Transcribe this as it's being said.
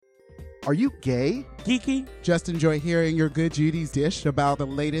Are you gay? Geeky? Just enjoy hearing your good Judy's dish about the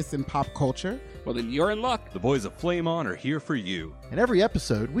latest in pop culture? Well, then you're in luck. The boys of Flame On are here for you. In every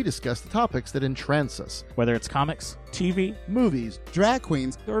episode, we discuss the topics that entrance us. Whether it's comics, TV, movies, drag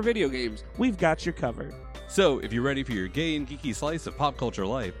queens, or video games, we've got you covered. So, if you're ready for your gay and geeky slice of pop culture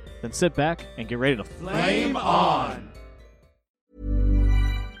life, then sit back and get ready to Flame on!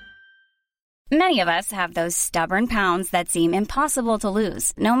 Many of us have those stubborn pounds that seem impossible to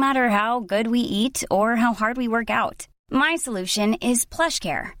lose, no matter how good we eat or how hard we work out. My solution is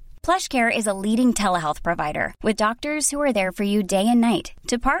PlushCare. PlushCare is a leading telehealth provider with doctors who are there for you day and night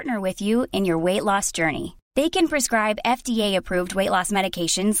to partner with you in your weight loss journey. They can prescribe FDA-approved weight loss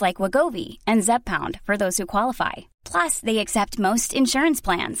medications like Wegovy and Zepbound for those who qualify. Plus, they accept most insurance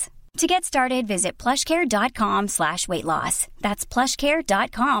plans. To get started, visit plushcare.com/weightloss. That's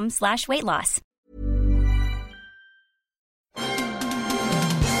plushcare.com/weightloss.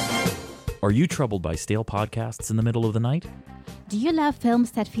 Are you troubled by stale podcasts in the middle of the night? Do you love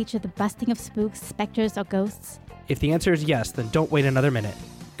films that feature the busting of spooks, specters, or ghosts? If the answer is yes, then don't wait another minute.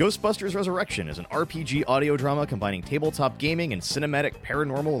 Ghostbusters Resurrection is an RPG audio drama combining tabletop gaming and cinematic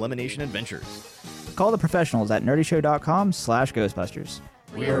paranormal elimination adventures. Call the professionals at nerdyshow.com/Ghostbusters.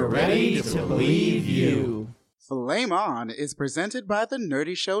 We're ready to believe you. Flame On is presented by the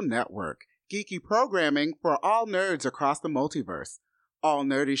Nerdy Show Network, geeky programming for all nerds across the multiverse. All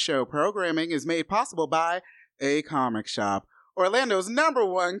Nerdy Show programming is made possible by A Comic Shop, Orlando's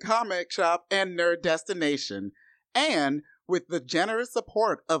 #1 comic shop and nerd destination, and with the generous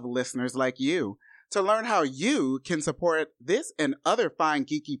support of listeners like you. To learn how you can support this and other fine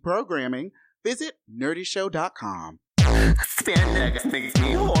geeky programming, visit nerdyshow.com. Spandex makes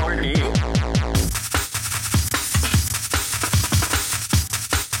me horny.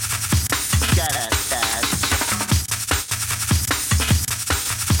 Got a touch.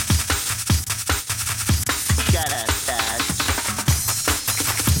 Got a touch.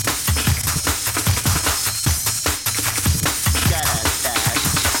 Got a touch.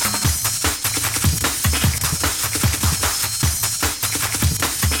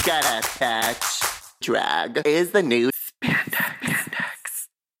 Got a touch. Drag is the new Spandex.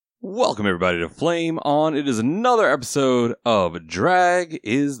 welcome everybody to Flame On. It is another episode of Drag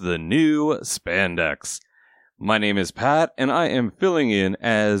is the New Spandex. My name is Pat, and I am filling in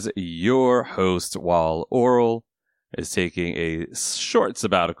as your host while Oral is taking a short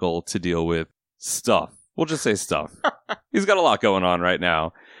sabbatical to deal with stuff. We'll just say stuff. He's got a lot going on right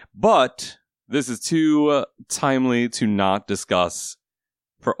now. But this is too timely to not discuss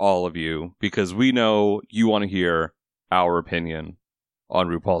for all of you, because we know you want to hear our opinion on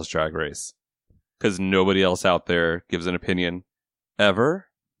RuPaul's Drag Race. Because nobody else out there gives an opinion ever,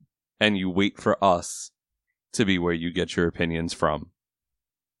 and you wait for us to be where you get your opinions from.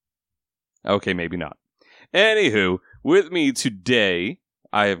 Okay, maybe not. Anywho, with me today,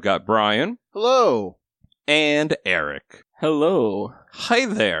 I have got Brian. Hello. And Eric. Hello. Hi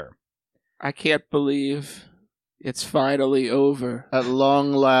there. I can't believe it's finally over. At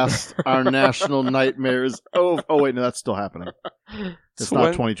long last, our national nightmare is over. Oh, wait, no, that's still happening. It's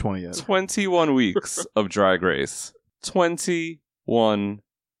not 2020 yet. 21 weeks of Drag Race. 21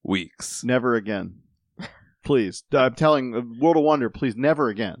 weeks. Never again. Please. I'm telling World of Wonder, please, never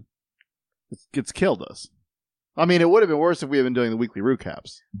again. It's killed us. I mean, it would have been worse if we had been doing the weekly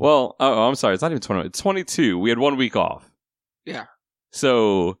recaps. Well, I'm sorry. It's not even 21. It's 22. We had 1 week off. Yeah.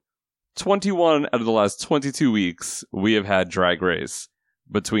 So 21 out of the last 22 weeks, we have had Drag Race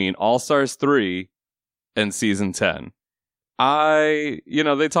between All Stars 3 and Season 10. They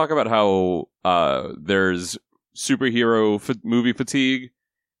talk about how there's superhero movie fatigue.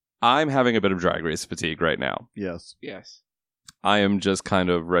 I'm having a bit of Drag Race fatigue right now. Yes. I am just kind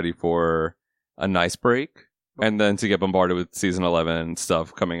of ready for a nice break, and then to get bombarded with Season 11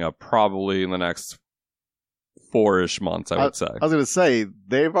 stuff coming up probably in the next 4-ish months, I would say. I was going to say,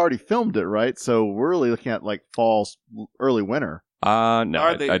 they've already filmed it, right? So we're really looking at like fall, early winter. No,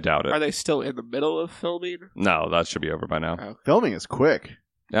 I doubt it. Are they still in the middle of filming? No, that should be over by now. Okay. Filming is quick.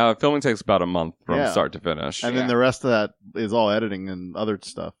 Filming takes about a month from start to finish. And then the rest of that is all editing and other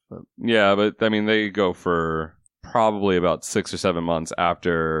stuff. Yeah, but I mean, they go for probably about 6 or 7 months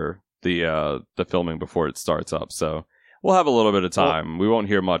after the filming before it starts up. So we'll have a little bit of time. We won't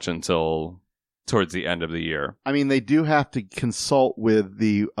hear much until towards the end of the year. I mean, they do have to consult with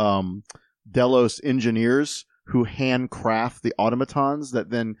the Delos engineers who handcraft the automatons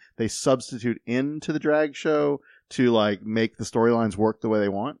that then they substitute into the drag show to like make the storylines work the way they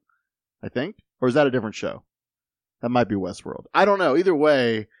want, I think. Or is that a different show? That might be Westworld. I don't know. Either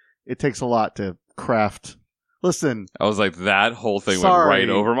way, it takes a lot to craft Listen, I was like, that whole thing went sorry. right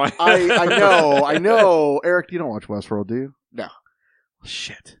over my head. I know. Eric, you don't watch Westworld, do you? No.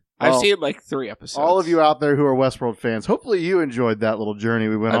 Shit. I've Well, seen like 3 episodes. all of you out there who are Westworld fans, hopefully you enjoyed that little journey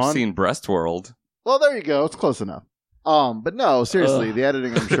we went on. I've seen Breastworld. Well, there you go. It's close enough. But no, seriously, the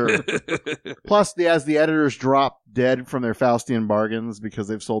editing, I'm sure. Plus, as the editors drop dead from their Faustian bargains because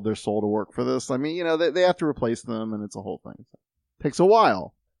they've sold their soul to work for this, I mean, you know, they have to replace them, and it's a whole thing. So, takes a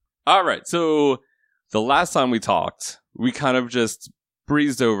while. All right, so the last time we talked, we kind of just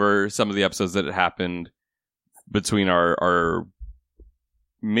breezed over some of the episodes that had happened between our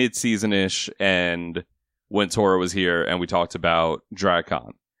mid-season-ish and when Tora was here, and we talked about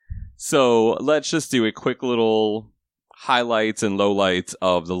DragCon. So let's just do a quick little highlights and lowlights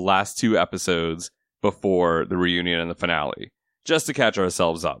of the last 2 episodes before the reunion and the finale, just to catch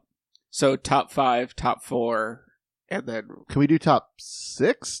ourselves up. So top 5, top 4, and then... Can we do top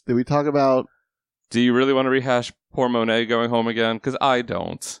 6? Did we talk about... Do you really want to rehash poor Monet going home again? Because I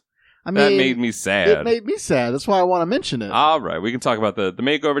don't. I mean, that made me sad. It made me sad. That's why I want to mention it. All right, we can talk about the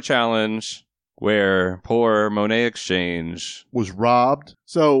makeover challenge where poor Monet Exchange was robbed.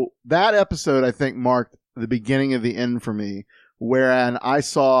 So that episode, I think, marked the beginning of the end for me, wherein I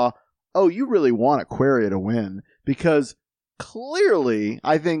saw, oh, you really want Aquaria to win, because clearly,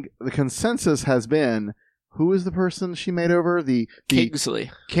 I think the consensus has been, who is the person she made over? The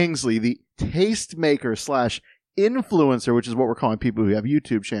Kingsley, the tastemaker / influencer, which is what we're calling people who have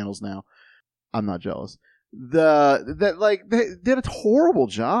YouTube channels now. I'm not jealous. They did a horrible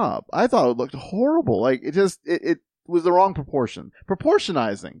job. I thought it looked horrible. Like it was the wrong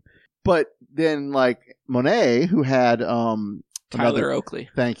proportionizing. But then like Monet, who had Tyler Oakley.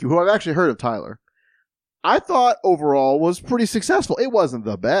 Thank you. Who I've actually heard of Tyler. I thought overall was pretty successful. It wasn't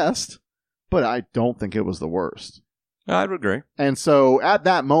the best, but I don't think it was the worst. I'd agree. And so at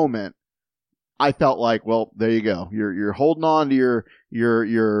that moment, I felt like, well, there you go. You're holding on to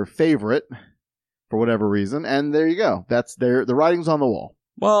your favorite for whatever reason, and there you go. That's the writing's on the wall.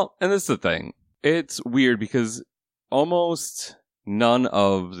 Well, and this is the thing. It's weird because almost none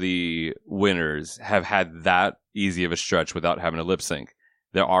of the winners have had that easy of a stretch without having to lip sync.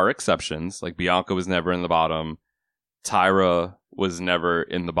 There are exceptions, like Bianca was never in the bottom. Tyra was never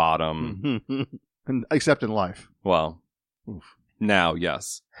in the bottom. Except in life. Well, now,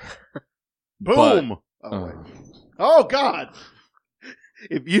 yes. Boom! Oh, God!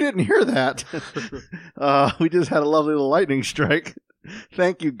 If you didn't hear that, we just had a lovely little lightning strike.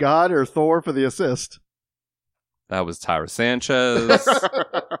 Thank you, God or Thor, for the assist. That was Tyra Sanchez.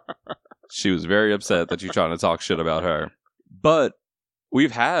 She was very upset that you're trying to talk shit about her. But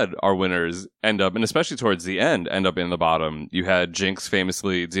we've had our winners end up, and especially towards the end, end up in the bottom. You had Jinx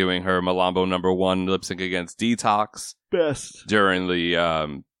famously doing her Malambo #1 lip sync against Detox. Best. During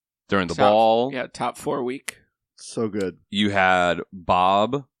the ball. Yeah, top 4 week. So good. You had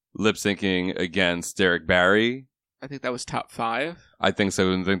Bob lip syncing against Derek Barry. I think that was top 5. I think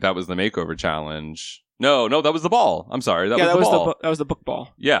so. I think that was the makeover challenge. No, that was the ball. I'm sorry. That was the ball. that was the book ball.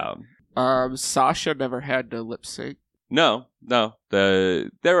 Yeah. Sasha never had to lip sync. No. So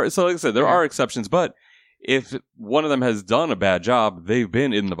like I said, there are exceptions, but if one of them has done a bad job, they've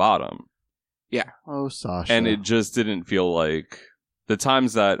been in the bottom. Yeah. Oh, Sasha. And it just didn't feel like the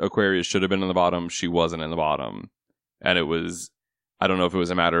times that Aquarius should have been in the bottom, she wasn't in the bottom. And it was, I don't know if it was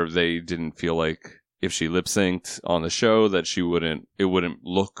a matter of they didn't feel like if she lip synced on the show that it wouldn't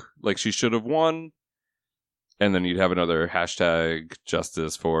look like she should have won. And then you'd have another hashtag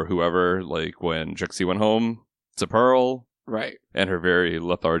justice for whoever, like when Trixie went home to Pearl. Right. And her very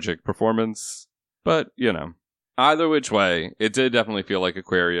lethargic performance. But, either which way, it did definitely feel like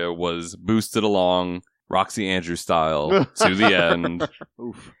Aquaria was boosted along Roxy Andrews style to the end.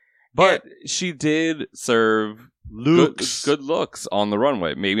 Oof. But she did serve good looks on the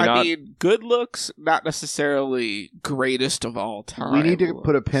runway. Maybe not. I mean, good looks, not necessarily greatest of all time. We need to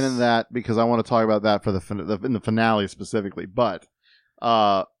put a pin in that because I want to talk about that for in the finale specifically. But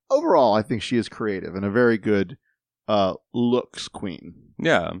overall, I think she is creative and a very good looks queen.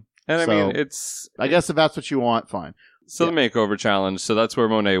 Yeah. And so, I mean, I guess if that's what you want, fine. So the makeover challenge. So that's where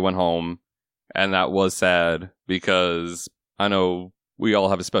Monet went home. And that was sad because I know we all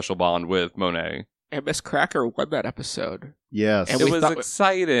have a special bond with Monet. And Miss Cracker won that episode. Yes. And it was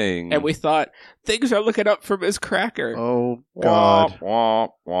exciting. And we thought, things are looking up for Miss Cracker. Oh, God. Womp,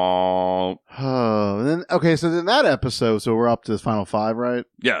 womp. So then that episode, so we're up to the final 5, right?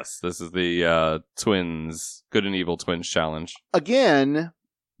 Yes. This is the twins, good and evil twins challenge. Again,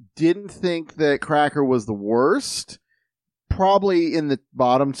 didn't think that Cracker was the worst. Probably in the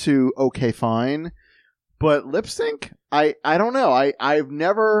bottom 2, okay, fine. But lip sync, I don't know. I've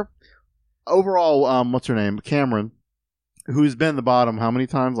never... overall, what's her name? Cameron, who's been the bottom how many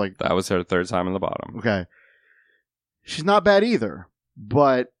times? Like That was her third time in the bottom. Okay. She's not bad either.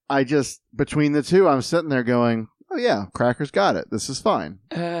 But I just, between the two, I'm sitting there going, oh yeah, Cracker's got it. This is fine.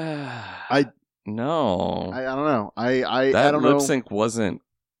 No. I don't know. I that don't lip know. sync wasn't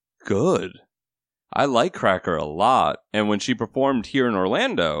good. I like Cracker a lot. And when she performed here in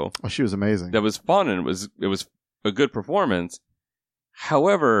Orlando, Oh, she was amazing. that was fun and it was a good performance.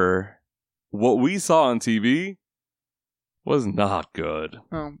 However, what we saw on TV was not good.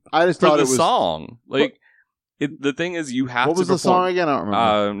 I just For thought the it was song. Like, the thing is, you have to What was the perform- song again? I don't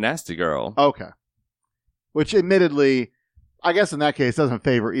remember. Nasty Girl. Okay. Which admittedly, I guess in that case doesn't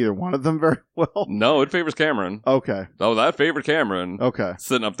favor either one of them very well. No, it favors Cameron. Okay. Oh, that favored Cameron. Okay.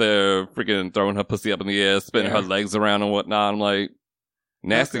 Sitting up there, freaking throwing her pussy up in the air, spinning her legs around and whatnot. I'm like,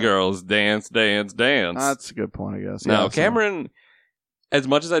 Nasty Girls, dance, dance, dance. That's a good point, I guess. Now, Yeah, so- Cameron, as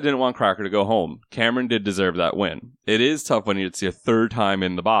much as I didn't want Cracker to go home, Cameron did deserve that win. It is tough when it's your third time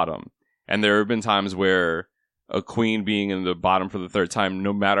in the bottom. And there have been times where a queen being in the bottom for the third time,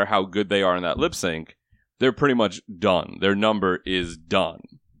 no matter how good they are in that lip sync, they're pretty much done. Their number is done.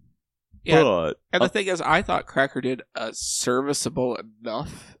 Yeah, But and the thing is, I thought Cracker did serviceable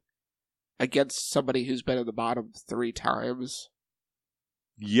enough against somebody who's been in the bottom 3 times.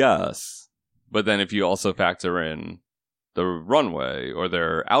 yes. But then if you also factor in the runway or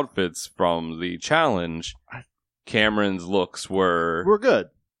their outfits from the challenge, Cameron's looks were good.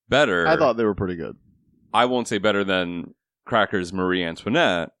 Better. I thought they were pretty good. I won't say better than Cracker's Marie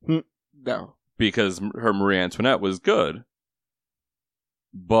Antoinette. No. Because her Marie Antoinette was good.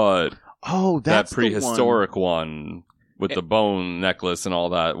 But that's that the prehistoric one with the bone necklace and all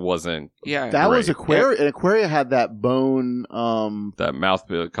that wasn't That was Aquaria. And Aquaria had that bone, that mouth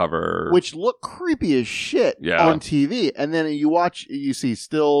cover. which looked creepy as shit Yeah. on TV. And then you see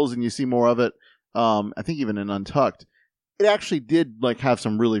stills and you see more of it. I think even in Untucked, it actually did like have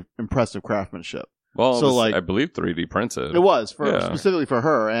some really impressive craftsmanship. Well, so it was, like I believe 3D printed. it was Yeah. specifically for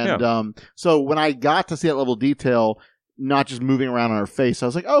her. And Yeah. so when I got to see that level of detail, not just moving around on her face, I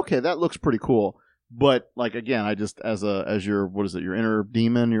was like, okay, that looks pretty cool. But like again, I just as your what is it? Your inner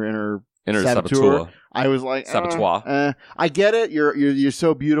demon, your inner saboteur. I was like, Saboteur. I get it. You're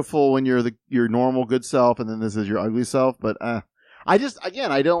so beautiful when you're your normal good self, and then this is your ugly self. But I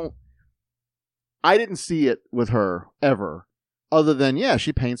didn't see it with her ever, other than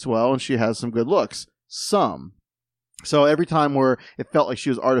she paints well and she has some good looks. Some. So every time where it felt like she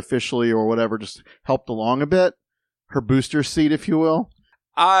was artificially or whatever, just helped along a bit. Her booster seat, if you will.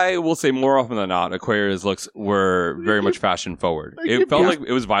 I will say more often than not, Aquaria's looks were very much fashion forward. It felt like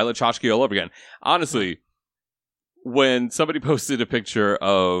it was Violet Chachki all over again. Honestly, when somebody posted a picture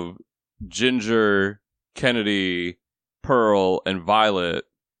of Ginger, Kennedy, Pearl, and Violet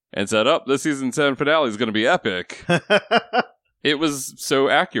and said, this season 7 finale is going to be epic, it was so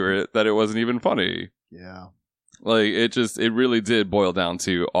accurate that it wasn't even funny. Yeah. Like, it really did boil down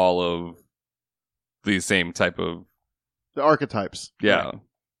to all of these same type of The archetypes. Yeah. Right.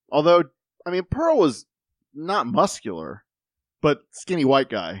 Although, I mean, Pearl was not muscular, but skinny white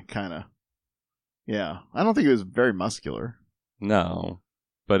guy, kind of. Yeah. I don't think he was very muscular. No.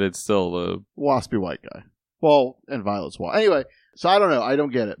 But it's still a waspy white guy. Well, and Violet's wild. Anyway, so I don't know. I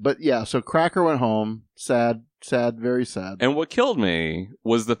don't get it. But yeah, so Cracker went home. Sad, very sad. And what killed me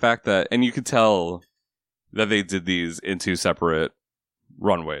was the fact that, and you could tell that they did these in 2 separate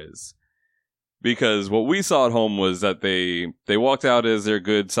runways. Because what we saw at home was that they walked out as their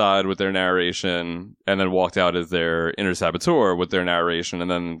good side with their narration, and then walked out as their inner saboteur with their narration, and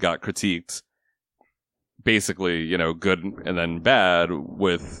then got critiqued. Basically, good and then bad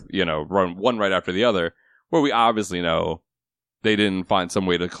with, run one right after the other. Where we obviously know they didn't find some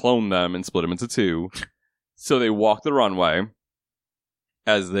way to clone them and split them into 2. So they walked the runway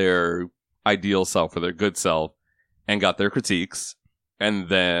as their ideal self or their good self and got their critiques. And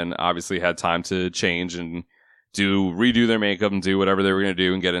then obviously had time to change and redo their makeup and do whatever they were going to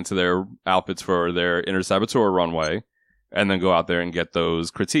do and get into their outfits for their inner saboteur runway and then go out there and get those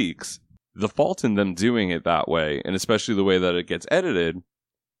critiques. The fault in them doing it that way, and especially the way that it gets edited,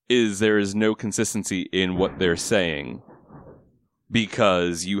 is there is no consistency in what they're saying.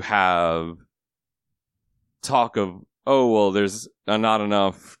 Because you have talk of, there's not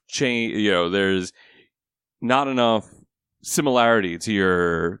enough there's not enough similarity to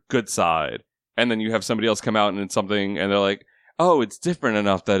your good side, and then you have somebody else come out and it's something and they're like, it's different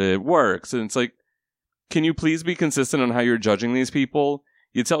enough that it works, and it's like, can you please be consistent on how you're judging these people?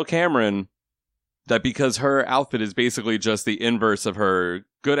 You tell Cameron that because her outfit is basically just the inverse of her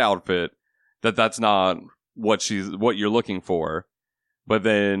good outfit, that's not what you're looking for. But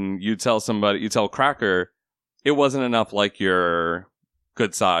then you tell Cracker, it wasn't enough like your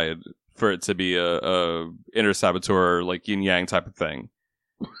good side for it to be a inner saboteur, like yin yang type of thing.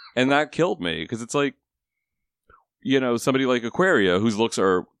 And that killed me, because it's like, you know, somebody like Aquaria, whose looks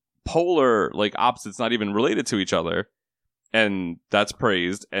are polar, like opposites, not even related to each other, and that's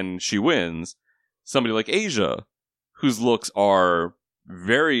praised, and she wins. Somebody like Asia, whose looks are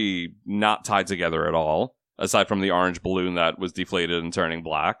very not tied together at all, aside from the orange balloon that was deflated and turning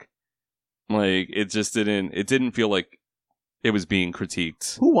black. Like, it didn't feel like it was being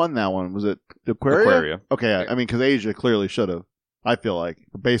critiqued. Who won that one? Was it Aquaria? Okay, I mean, because Asia clearly should have, I feel like,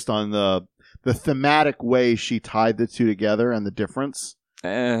 based on the thematic way she tied the two together and the difference. I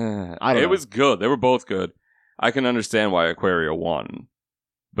don't know. It was good. They were both good. I can understand why Aquaria won.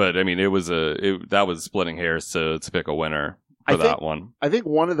 But, I mean, that was splitting hairs to pick a winner for that one. I think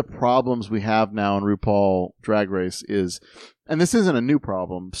one of the problems we have now in RuPaul Drag Race is, and this isn't a new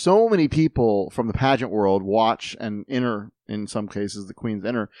problem, so many people from the pageant world watch and enter, in some cases, the queens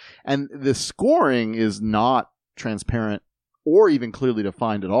enter, and the scoring is not transparent or even clearly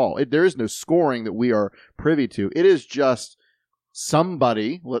defined at all. There is no scoring that we are privy to. It is just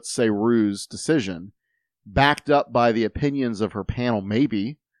somebody, let's say Rue's decision, backed up by the opinions of her panel,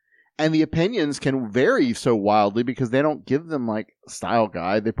 maybe. And the opinions can vary so wildly because they don't give them like a style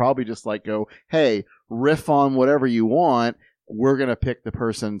guide. They probably just like go, hey, riff on whatever you want. We're going to pick the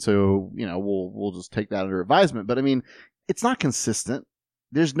person. So, you know, we'll just take that under advisement. But I mean, it's not consistent.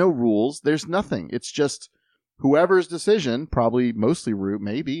 There's no rules. There's nothing. It's just whoever's decision, probably mostly Rue,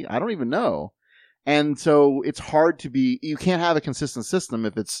 maybe. I don't even know. And so it's hard to you can't have a consistent system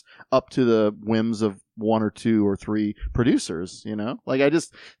if it's up to the whims of one or two or three producers, you know? Like,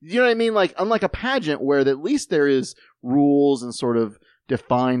 you know what I mean? Like, unlike a pageant where at least there is rules and sort of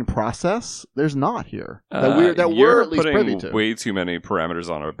defined process, there's not here. We're at least privy to. Way too many parameters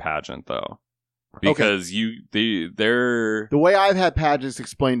on a pageant, though. Because they're... The way I've had pageants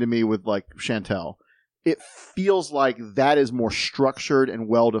explained to me with, like, Chantel, it feels like that is more structured and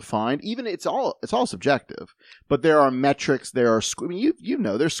well defined. Even it's all subjective, but there are metrics. There are, I mean, you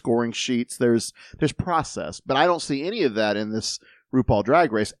know, there's scoring sheets. There's process, but I don't see any of that in this RuPaul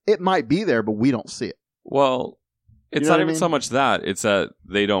Drag Race. It might be there, but we don't see it. Well, it's not even so much that. It's that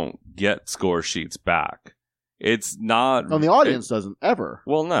they don't get score sheets back. It's not. And the audience doesn't ever.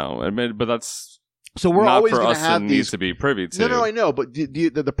 Well, no, I mean, but that's. So we're not always for going to have these to be privy to. No, I know, but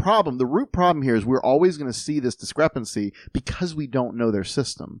the problem, the root problem here is we're always going to see this discrepancy because we don't know their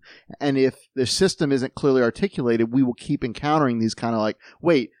system. And if their system isn't clearly articulated, we will keep encountering these kind of like,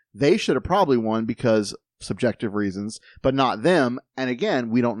 wait, they should have probably won because subjective reasons, but not them. And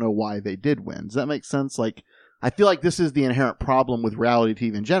again, we don't know why they did win. Does that make sense? Like, I feel like this is the inherent problem with reality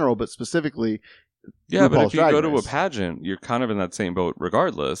TV in general, but specifically, yeah. RuPaul's but if you Drag go to Race. a pageant, you're kind of in that same boat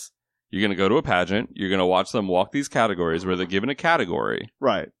regardless. You're going to go to a pageant. You're going to watch them walk these categories where they're given a category.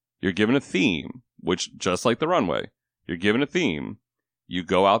 Right. You're given a theme, which just like the runway, you're given a theme. You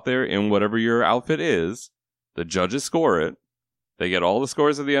go out there in whatever your outfit is. The judges score it. They get all the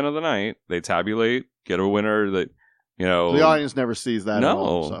scores at the end of the night. They tabulate, get a winner that, you know. So the audience never sees that at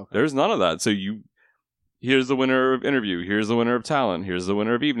all. No, there's none of that. So here's the winner of interview. Here's the winner of talent. Here's the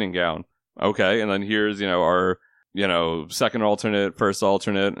winner of evening gown. Okay. And then here's, our, second alternate, first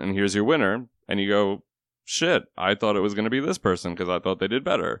alternate, and here's your winner. And you go, shit, I thought it was going to be this person because I thought they did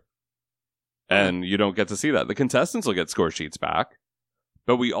better. And you don't get to see that. The contestants will get score sheets back,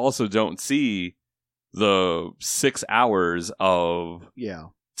 but we also don't see the 6 hours of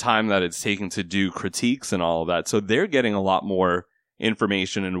time that it's taken to do critiques and all of that. So they're getting a lot more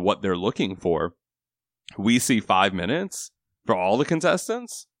information and what they're looking for. We see 5 minutes for all the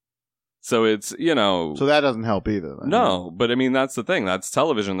contestants. So it's, So that doesn't help either. Then. No, but I mean, that's the thing. That's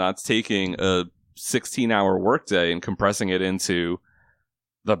television. That's taking a 16-hour workday and compressing it into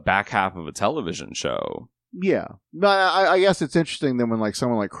the back half of a television show. Yeah. But I guess it's interesting then when like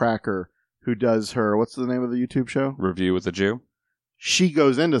someone like Cracker, who does her, what's the name of the YouTube show? Review with the Jew. She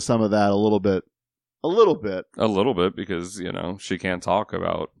goes into some of that a little bit. A little bit because, she can't talk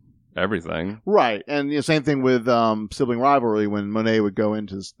about everything. Right. And same thing with Sibling Rivalry when Monet would go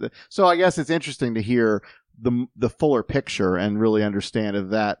into so I guess it's interesting to hear the fuller picture and really understand if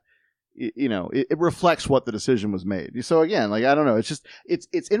that it reflects what the decision was made. So again, like, I don't know. It's just, it's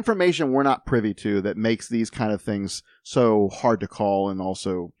information we're not privy to that makes these kind of things so hard to call and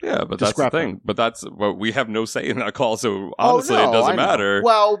also Yeah, but that's the thing. But we have no say in that call, so honestly, it doesn't matter.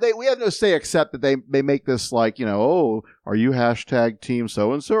 Well, we have no say except that they make this like, are you hashtag team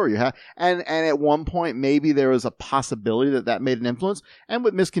so-and-so? Or and at one point, maybe there was a possibility that made an influence. And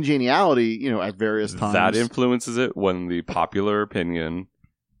with Miss Congeniality, at various times. That influences it when the popular opinion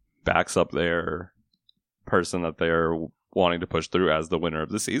backs up their person that they're wanting to push through as the winner of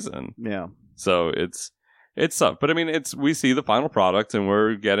the season. Yeah. So it's tough. But I mean, we see the final product and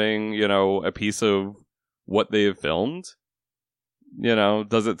we're getting, a piece of what they have filmed.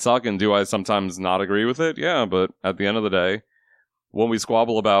 Does it suck? And do I sometimes not agree with it? Yeah. But at the end of the day, when we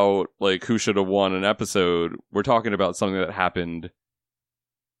squabble about like who should have won an episode, we're talking about something that happened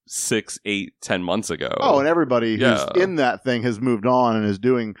 6, 8, 10 months ago. Oh, and everybody who's in that thing has moved on and is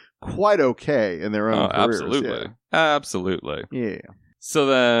doing quite okay in their own careers. Absolutely. Yeah. Absolutely. Yeah. So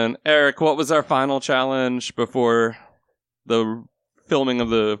then, Eric, what was our final challenge before the filming of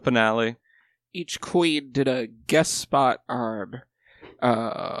the finale? Each queen did a guest spot on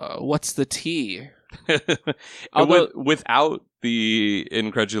What's the Tea? Without the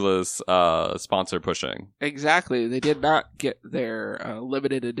incredulous sponsor pushing. Exactly. They did not get their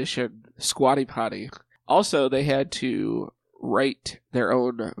limited edition Squatty Potty. Also, they had to write their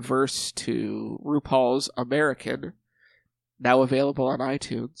own verse to RuPaul's American, now available on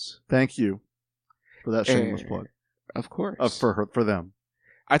iTunes. Thanh you for that shameless plug. Of course. For them.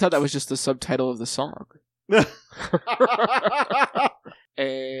 I thought that was just the subtitle of the song.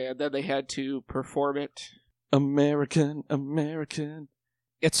 And then they had to perform it. American.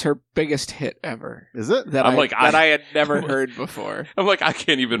 It's her biggest hit ever. Is it? That I had never heard before. I'm like, I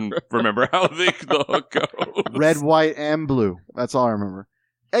can't even remember how the hook goes. Red, white, and blue. That's all I remember.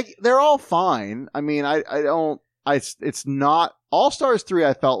 They're all fine. I mean, it's not... All-Stars 3,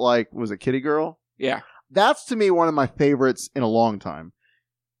 I felt like, was a Kitty Girl. Yeah. That's, to me, one of my favorites in a long time.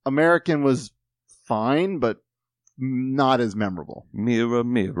 American was fine, but not as memorable. Mirror,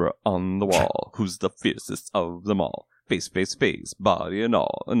 mirror on the wall, who's the fiercest of them all? Face, face, face, body and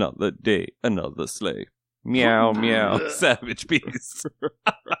all. Another day, another slave. Meow, meow, savage beast.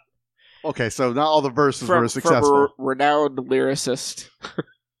 Okay, so not all the verses were successful. From renowned lyricist.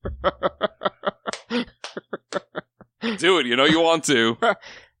 Do it, you want to.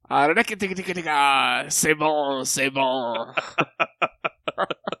 C'est bon, c'est bon.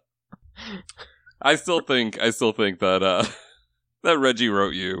 I still think that that Reggie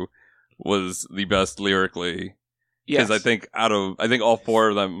Wrote You was the best lyrically. Yes. Because I think all four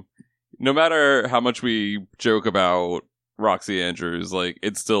of them, no matter how much we joke about Roxy Andrews, like,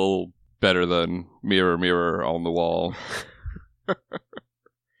 it's still better than Mirror, Mirror on the Wall.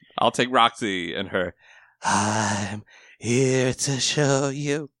 I'll take Roxy and her, I'm here to show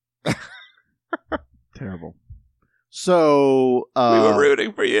you. Terrible. So, we were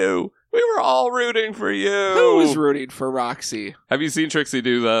rooting for you. We were all rooting for you. Who was rooting for Roxy? Have you seen Trixie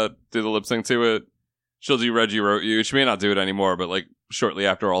do the lip sync to it? She'll do Reggie Wrote You. She may not do it anymore, but like shortly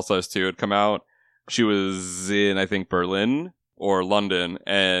after All Stars 2 had come out, she was in, I think, Berlin or London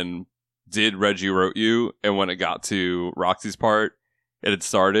and did Reggie Wrote You. And when it got to Roxy's part, it had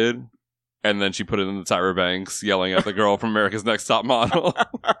started. And then she put it in the Tyra Banks yelling at the girl from America's Next Top Model.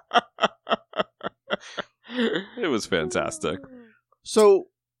 It was fantastic. So,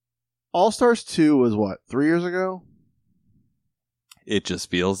 All Stars 2 was what, 3 years ago? It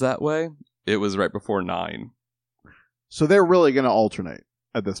just feels that way. It was right before 9. So they're really going to alternate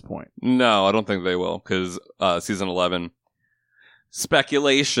at this point? No, I don't think they will, because season 11,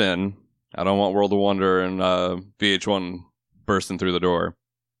 speculation, I don't want World of Wonder and VH1 bursting through the door.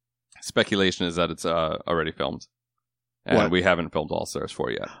 Speculation is that it's already filmed. And we haven't filmed All Stars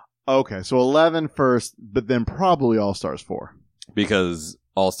 4 yet. Okay, so 11 first, but then probably All Stars 4. Because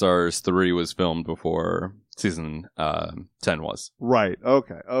All Stars 3 was filmed before season 10 was. Right,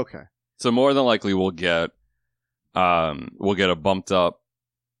 okay. So more than likely we'll get a bumped up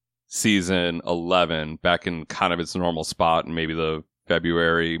season 11 back in kind of its normal spot in maybe the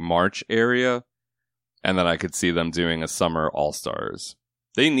February, March area. And then I could see them doing a summer All Stars.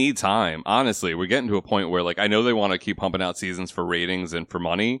 They need time. Honestly, we're getting to a point where, like, I know they want to keep pumping out seasons for ratings and for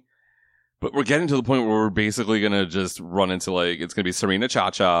money, but we're getting to the point where we're basically going to just run into, like, it's going to be Serena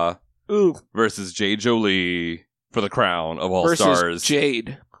Chacha versus Jade Jolie for the crown of All Stars. Versus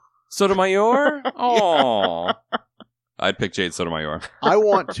Jade Sotomayor? Aww. I'd pick Jade Sotomayor. I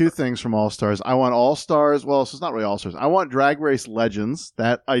want two things from All Stars. I want All Stars. Well, so it's not really All Stars. I want Drag Race Legends.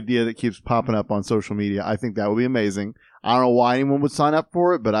 That idea that keeps popping up on social media. I think that would be amazing. I don't know why anyone would sign up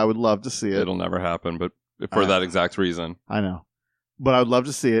for it, but I would love to see it. It'll never happen, but for that exact reason. I know. But I would love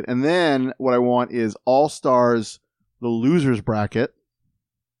to see it. And then what I want is All-Stars, the losers bracket.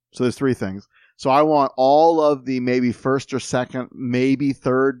 So there's 3 things. So I want all of the maybe first or second, maybe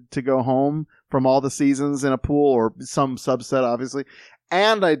third to go home from all the seasons in a pool, or some subset, obviously.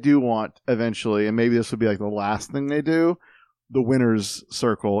 And I do want eventually, and maybe this would be like the last thing they do, the winners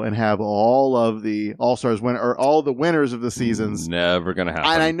circle and have all of the All-Stars win, or all the winners of the seasons. Never gonna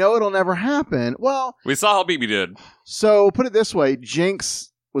happen. And I know it'll never happen. Well, we saw how BB did. So put it this way: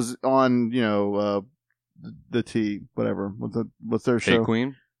 Jinx was on, the T, whatever. What's their show?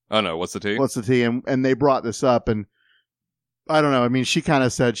 K-Queen? Oh no, what's the T? What's the T? And they brought this up, and I don't know. I mean, she kind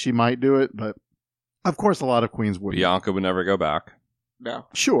of said she might do it, but of course, a lot of queens would. Bianca would never go back. No,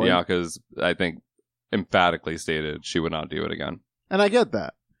 sure. Bianca's, I think, emphatically stated she would not do it again. And I get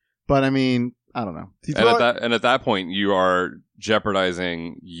that, but I mean, I don't know. And at that point, you are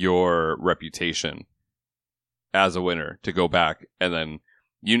jeopardizing your reputation as a winner to go back, and then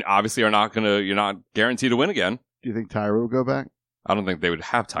you obviously you're not guaranteed to win again. Do you think Tyra will go back? I don't think they would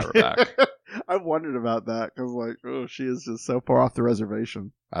have Tyra back. I've wondered about that because, she is just so far off the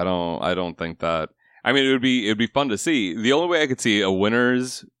reservation. I don't think that. I mean, it'd be fun to see. The only way I could see a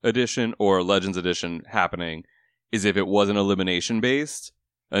winners edition or Legends edition happening is if it wasn't elimination based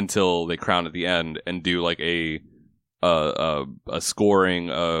until they crown at the end and do like a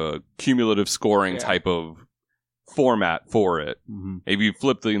scoring, cumulative scoring type of format for it. Mm-hmm. Maybe you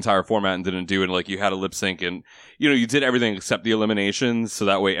flipped the entire format and didn't do it, like you had a lip sync and you did everything except the eliminations, so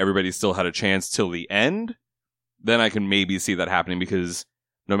that way everybody still had a chance till the end. Then I can maybe see that happening, because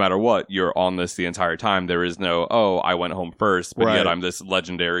no matter what, you're on this the entire time. There is no, I went home first, but yet I'm this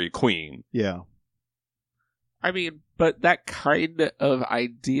legendary queen. Yeah. I mean, but that kind of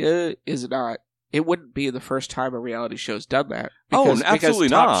idea is not. It wouldn't be the first time a reality show's done that. Absolutely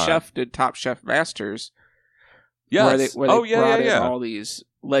because not. Top Chef did Top Chef Masters. Yes. Where they brought in all these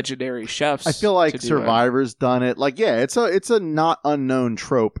legendary chefs. I feel like Survivor's done it. Like, yeah, it's a not unknown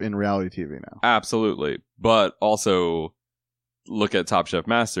trope in reality TV now. Absolutely. But also, look at Top Chef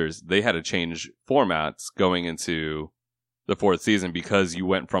Masters. They had to change formats going into the 4th season, because you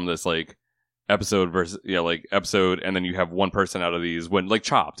went from this like episode versus episode, and then you have one person out of these win, like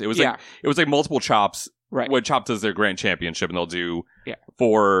Chopped. It was like multiple Chops. Right. When Chopped does their grand championship, and they'll do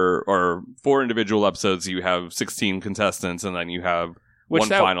 4 individual episodes. You have 16 contestants, and then you have one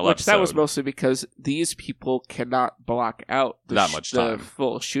final episode. That was mostly because these people cannot block out that much time. The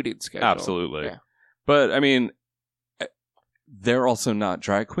full shooting schedule. Absolutely. Yeah. But I mean, they're also not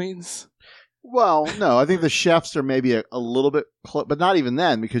drag queens. Well, no, I think the chefs are maybe a little bit, but not even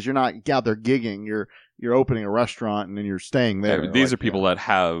then, because you're not out there gigging. You're opening a restaurant and then you're staying there. Yeah, these are people that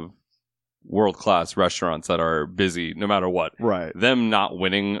have world-class restaurants that are busy no matter what. Right. Them not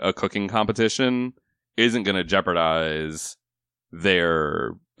winning a cooking competition isn't going to jeopardize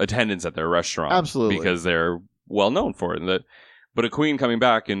their attendance at their restaurant. Absolutely. Because they're well known for it. But a queen coming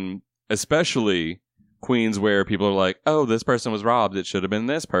back, and especially queens where people are like, oh, this person was robbed, it should have been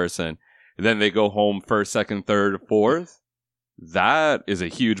this person. And then they go home first, second, third, fourth. That is a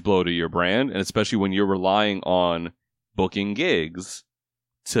huge blow to your brand, and especially when you're relying on booking gigs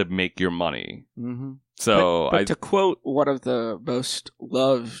to make your money. Mm-hmm. So, but to quote one of the most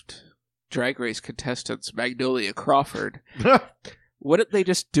loved Drag Race contestants, Magnolia Crawford, wouldn't they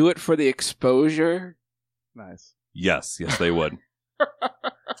just do it for the exposure? Nice. Yes, they would.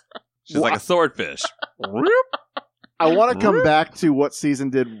 She's like a swordfish. I want to come back to what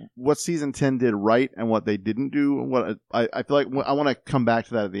season 10 did right and what they didn't do. What I feel like I want to come back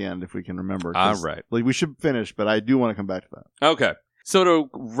to that at the end if we can remember. All right. Like, we should finish, but I do want to come back to that. Okay. So to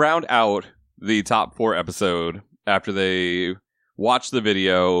round out the top 4 episode, after they watch the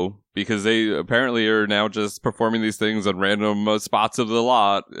video, because they apparently are now just performing these things on random spots of the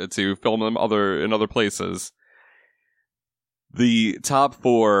lot to film them in other places. The top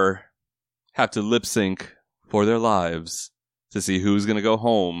 4 have to lip sync for their lives to see who's going to go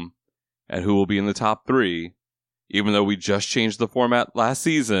home and who will be in the top 3, even though we just changed the format last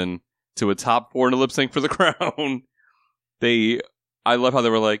season to a top 4 and a lip sync for the crown. I love how they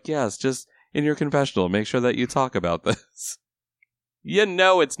were like, yes, just in your confessional, make sure that you talk about this.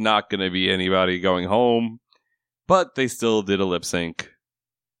 It's not going to be anybody going home, but they still did a lip sync.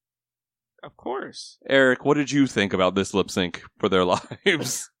 Of course. Eric, what did you think about this lip sync for their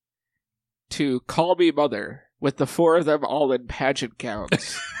lives? To Call Me Mother, with the 4 of them all in pageant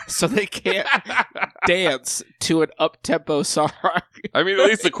gowns, so they can't dance to an up-tempo song. I mean, at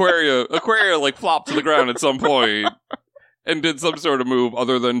least Aquaria like flopped to the ground at some point and did some sort of move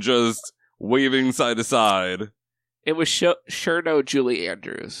other than just waving side to side. It was sure no Julie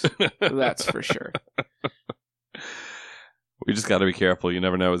Andrews. That's for sure. We just got to be careful. You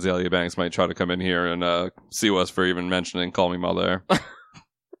never know. Azalea Banks might try to come in here and sue us for even mentioning Call Me Mother.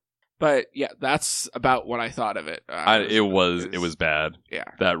 But yeah, that's about what I thought of it. It was bad. Yeah.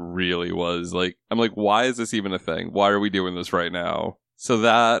 That really was. Like, I'm like, why is this even a thing? Why are we doing this right now? So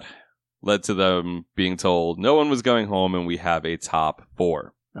that led to them being told no one was going home and we have a top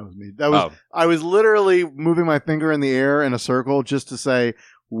 4. That was me. I was literally moving my finger in the air in a circle just to say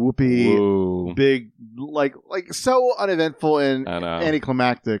whoopee. Whoa. Big, like so uneventful and I know.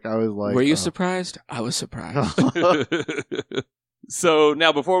 anticlimactic. I was like, were you surprised? I was surprised. So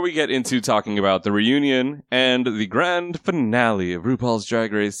now before we get into talking about the reunion and the grand finale of RuPaul's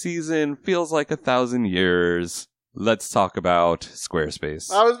Drag Race season feels like 1,000 years, let's talk about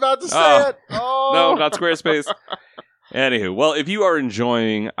Squarespace. I was about to say it. Oh. No, not Squarespace. Anywho, well, if you are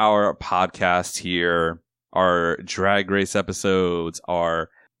enjoying our podcast here, our Drag Race episodes, our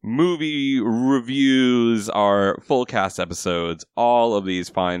movie reviews, our full cast episodes, all of these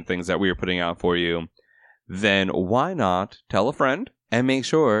fine things that we are putting out for you, then why not tell a friend and make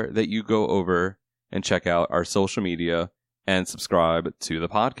sure that you go over and check out our social media and subscribe to the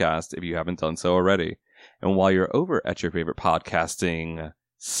podcast if you haven't done so already. And while you're over at your favorite podcasting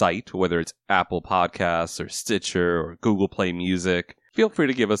site, whether it's Apple Podcasts or Stitcher or Google Play Music, feel free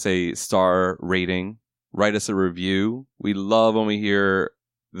to give us a star rating, write us a review. We love when we hear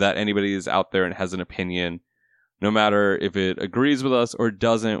that anybody is out there and has an opinion. No matter if it agrees with us or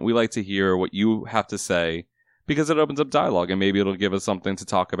doesn't, we like to hear what you have to say because it opens up dialogue and maybe it'll give us something to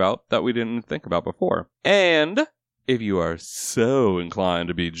talk about that we didn't think about before. And if you are so inclined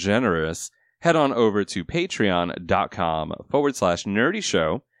to be generous, head on over to patreon.com/nerdy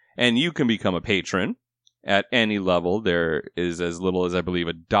show and you can become a patron at any level. There is as little as, I believe,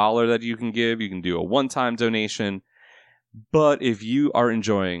 $1 that you can give. You can do a one-time donation. But if you are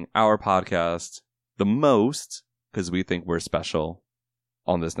enjoying our podcast the most, because we think we're special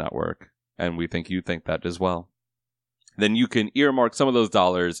on this network, and we think you think that as well, then you can earmark some of those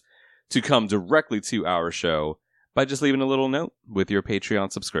dollars to come directly to our show by just leaving a little note with your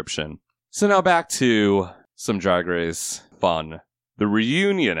Patreon subscription. So now back to some Drag Race fun. The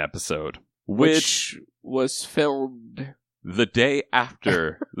reunion episode, which was filmed the day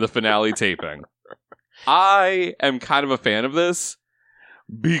after the finale taping. I am kind of a fan of this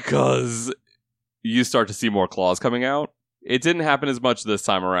because you start to see more claws coming out. It didn't happen as much this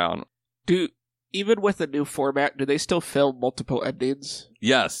time around. Even with the new format, do they still film multiple endings?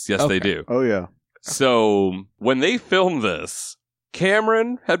 Yes, Okay. they do. Oh, yeah. So, when they filmed this,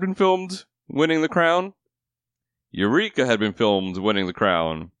 Cameron had been filmed winning the crown, Eureka had been filmed winning the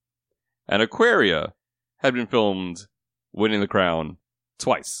crown, and Aquaria had been filmed winning the crown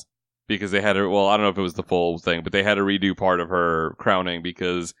twice. Because they had to, well, I don't know if it was the full thing, but they had to redo part of her crowning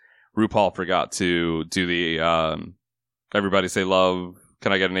because RuPaul forgot to do the Everybody Say Love,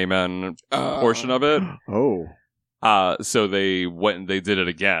 Can I Get an Amen portion of it. Oh. So they went and they did it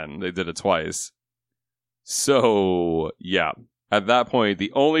again. They did it twice. So, yeah. At that point,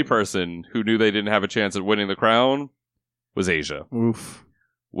 the only person who knew they didn't have a chance at winning the crown was Asia. Oof.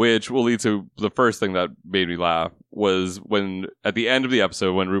 Which will lead to the first thing that made me laugh was when, at the end of the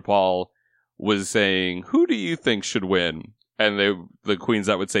episode, when RuPaul was saying, who do you think should win? And the queens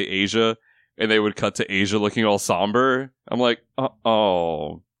that would say Asia, and they would cut to Asia looking all somber. I'm like,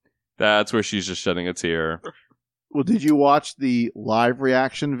 oh, that's where she's just shedding a tear. Well, did you watch the live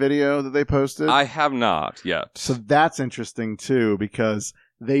reaction video that they posted? I have not yet. So that's interesting too, because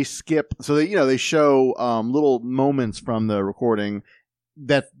they skip. So they show little moments from the recording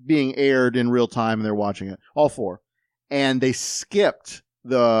that's being aired in real time, and they're watching it, all 4, and they skipped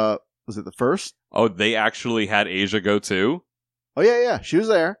was it the first? Oh, they actually had Asia go too? Oh yeah, she was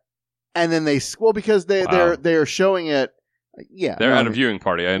there, and then because they're showing it. Yeah, they're at a viewing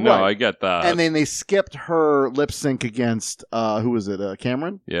party. I know, right. I get that. And then they skipped her lip sync against who was it?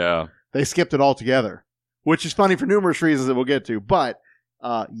 Cameron. Yeah, they skipped it all together, which is funny for numerous reasons that we'll get to. But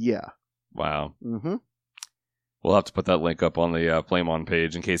yeah, wow. Mm-hmm. We'll have to put that link up on the Flame On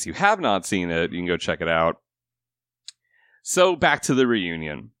page in case you have not seen it. You can go check it out. So back to the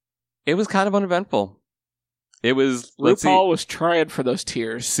reunion. It was kind of uneventful. It was. RuPaul was trying for those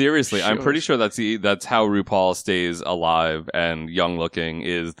tears. Seriously, I'm pretty sure that's how RuPaul stays alive and young looking,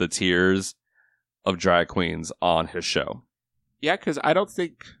 is the tears of drag queens on his show. Yeah, because I don't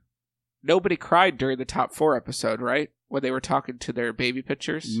think nobody cried during the top 4 episode, right? When they were talking to their baby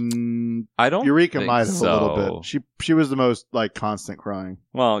pictures. I don't. Eureka think might have so. a little bit. She was the most constant crying.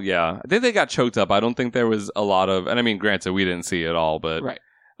 Well, yeah, I think they got choked up. I don't think there was a lot of, and I mean, granted, we didn't see it all, but right.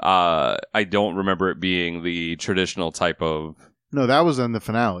 I don't remember it being the traditional type of. No, that was in the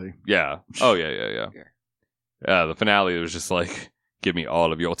finale. Yeah. Oh yeah. The finale was just like, give me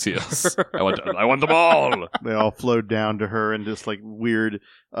all of your tears. I want them all. They all flowed down to her in this like weird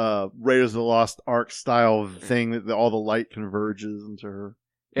Raiders of the Lost Ark style thing that all the light converges into her.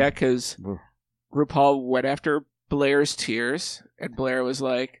 Yeah, because RuPaul went after Blair's tears, and Blair was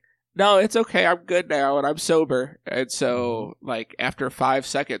like, no, it's okay, I'm good now, and I'm sober. And so, like, after 5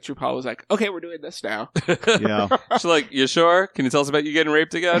 seconds, RuPaul was like, okay, we're doing this now. Yeah. She's like, you sure? Can you tell us about you getting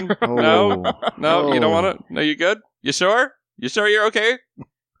raped again? Oh. No, you don't want to? No, you good? You sure? You sure you're okay?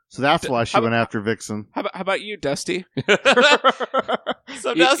 So that's why she went after Vixen. How about you, Dusty?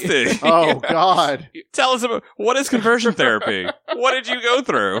 So Dusty. Oh, God. Tell us about, what is conversion therapy? What did you go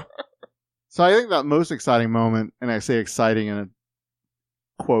through? So I think that most exciting moment, and I say exciting in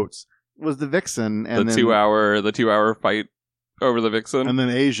quotes, was the Vixen. And the 2 hour fight over the Vixen. And then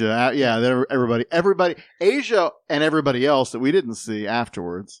Asia. Yeah, everybody, Asia and everybody else that we didn't see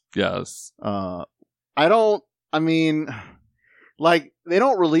afterwards. Yes. They don't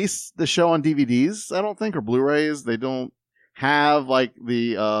release the show on DVDs, I don't think, or Blu-rays. They don't have like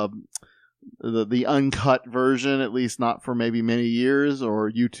the uncut version, at least not for maybe many years,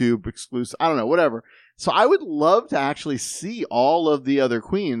 or YouTube exclusive. I don't know, whatever. So I would love to actually see all of the other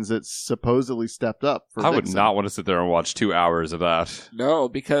queens that supposedly stepped up for I Vixen. would not want to sit there and watch 2 hours of that. No,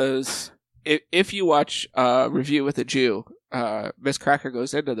 because if you watch Review with a Jew, Miss Cracker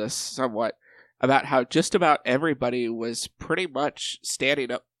goes into this somewhat about how just about everybody was pretty much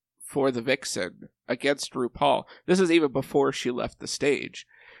standing up for the Vixen against RuPaul. This is even before she left the stage.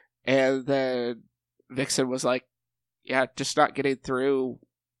 And then Vixen was like, yeah, just not getting through.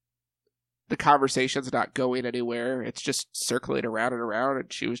 The conversation's not going anywhere. It's just circling around and around.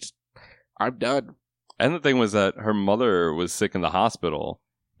 And she was just, I'm done. And the thing was that her mother was sick in the hospital.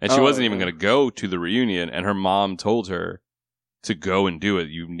 And she wasn't even going to go to the reunion. And her mom told her to go and do it.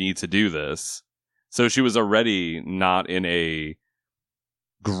 You need to do this. So she was already not in a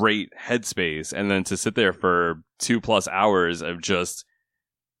great headspace. And then to sit there for 2+ hours of just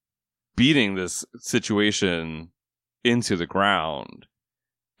beating this situation into the ground.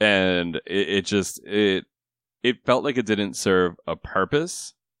 And it felt like it didn't serve a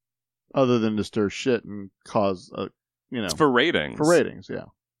purpose. Other than to stir shit and cause, It's for ratings. For ratings, yeah.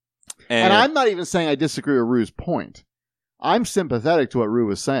 And I'm not even saying I disagree with Rue's point. I'm sympathetic to what Rue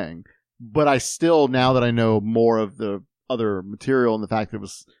was saying. But I still, now that I know more of the other material and the fact that it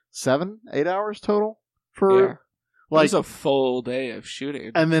was 7-8 hours total for it was a full day of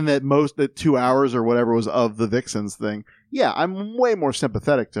shooting. And then that 2 hours or whatever was of the Vixens thing. Yeah, I'm way more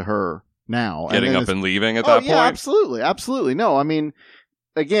sympathetic to her now. Getting up and leaving at that point? Yeah, absolutely. Absolutely. No, I mean,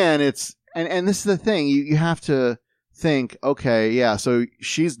 again, it's, and this is the thing, you have to think, okay, yeah, so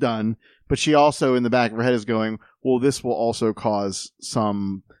she's done, but she also in the back of her head is going, well, this will also cause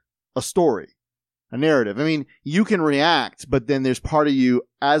a story, a narrative. I mean, you can react, but then there's part of you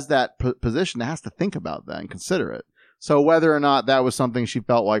as that position that has to think about that and consider it. So whether or not that was something she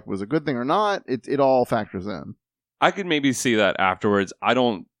felt like was a good thing or not, it all factors in. I could maybe see that afterwards.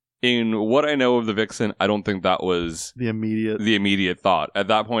 In what I know of the Vixen, I don't think that was the immediate thought. At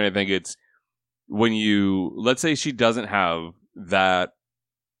that point, I think it's when let's say she doesn't have that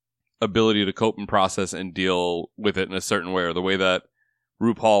ability to cope and process and deal with it in a certain way, or the way that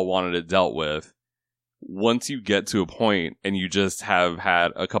RuPaul wanted it dealt with. Once you get to a point and you just have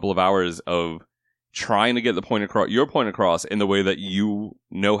had a couple of hours of trying to get your point across in the way that you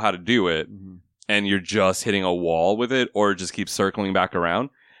know how to do it, and you're just hitting a wall with it, or just keep circling back around,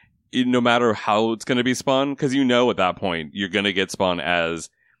 no matter how it's going to be spun, because at that point you're going to get spun as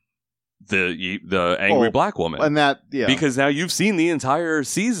the angry black woman, and because now you've seen the entire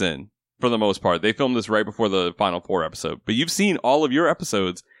season for the most part. They filmed this right before the final 4 episode, but you've seen all of your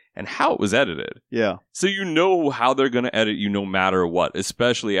episodes and how it was edited. Yeah, so you know how they're going to edit you no matter what,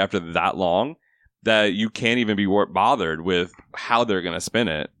 especially after that long, that you can't even be bothered with how they're going to spin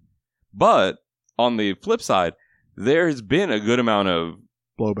it. But on the flip side, there's been a good amount of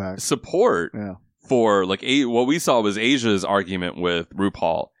blowback support for what we saw was Asia's argument with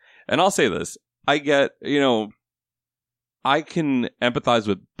RuPaul. And I'll say this, I get, I can empathize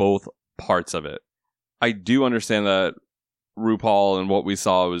with both parts of it. I do understand that RuPaul and what we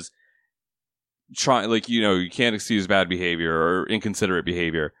saw was trying, you can't excuse bad behavior or inconsiderate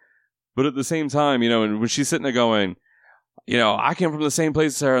behavior. But at the same time, and when she's sitting there going, I came from the same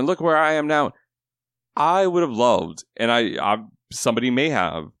place as her and look where I am now. I would have loved, and somebody may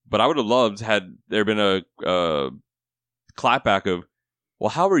have, but I would have loved had there been a clapback of, well,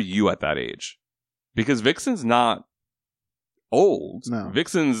 how were you at that age? Because Vixen's not old. No.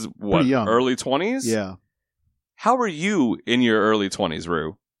 Vixen's what, Pretty young. early 20s? Yeah. How were you in your early 20s,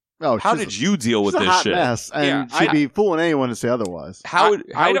 Rue? Oh, how did you deal with she's this a hot shit? mess, and Yeah, she'd be fooling anyone to say otherwise.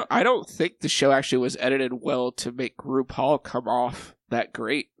 I don't think the show actually was edited well to make RuPaul come off that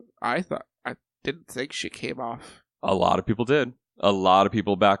great. I didn't think she came off. A lot of people did. A lot of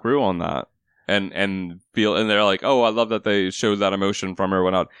people back Rue on that, and they're like, oh, I love that they showed that emotion from her.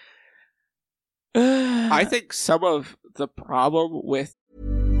 Whatnot. I think some of the problem with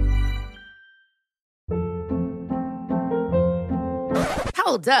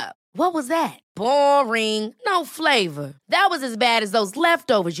Hold up. What was that? Boring. No flavor. That was as bad as those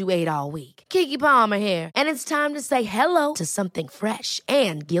leftovers you ate all week. Keke Palmer here, and it's time to say hello to something fresh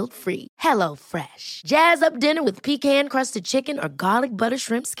and guilt-free. Hello Fresh. Jazz up dinner with pecan-crusted chicken or garlic butter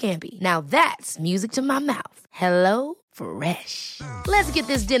shrimp scampi. Now that's music to my mouth. Hello Fresh. Let's get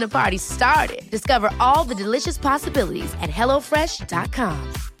this dinner party started. Discover all the delicious possibilities at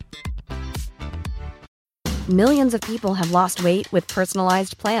hellofresh.com. Millions of people have lost weight with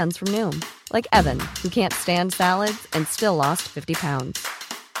personalized plans from Noom. Like Evan, who can't stand salads and still lost 50 pounds.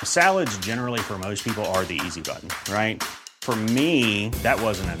 Salads generally for most people are the easy button, right? For me, that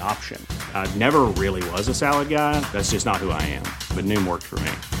wasn't an option. I never really was a salad guy. That's just not who I am. But Noom worked for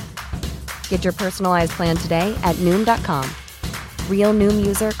me. Get your personalized plan today at Noom.com. Real Noom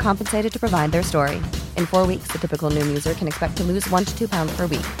user compensated to provide their story. In 4 weeks, the typical Noom user can expect to lose 1 to 2 pounds per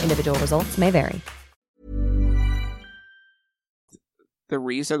week. Individual results may vary. the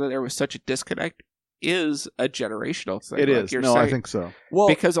reason that there was such a disconnect is a generational thing. It is. No, I think so. Well,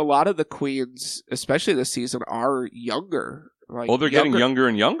 because a lot of the queens, especially this season, are younger. Like they're getting younger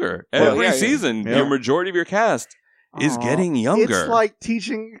and younger. Every season, your majority of your cast is getting younger. It's like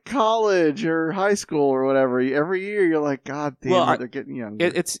teaching college or high school or whatever. Every year you're like, God damn it, they're getting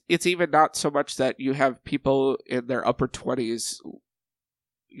younger. It's even not so much that you have people in their upper 20s,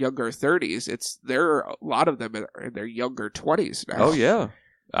 younger 30s. There are a lot of them in their younger 20s now. Oh, yeah.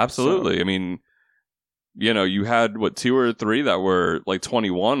 Absolutely. I mean, you had, 2 or 3 that were like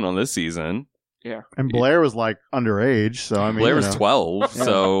 21 on this season. Yeah. And Blair was like underage, so I mean, Blair was 12,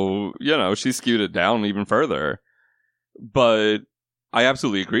 so she skewed it down even further. But I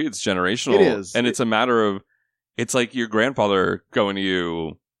absolutely agree, it's generational. It is. And it's a matter of, it's like your grandfather going to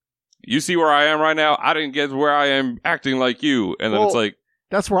you, you see where I am right now? I didn't get where I am acting like you. And then it's like,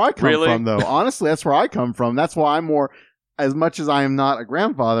 that's where I come from, though. Honestly, that's where I come from. That's why I'm more, as much as I am not a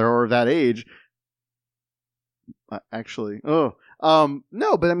grandfather or that age,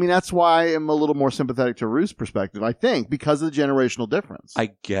 no, but I mean, that's why I'm a little more sympathetic to Ruth's perspective, I think, because of the generational difference.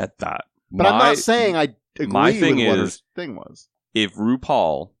 I get that. But I'm not saying I agree with what her thing was. If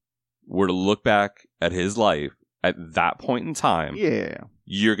RuPaul were to look back at his life at that point in time,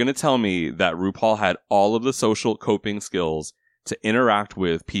 you're going to tell me that RuPaul had all of the social coping skills to interact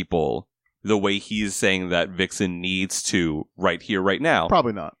with people the way he's saying that Vixen needs to right here, right now.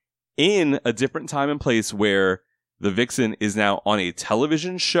 Probably not. In a different time and place where the Vixen is now on a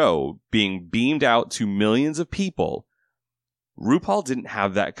television show being beamed out to millions of people. RuPaul didn't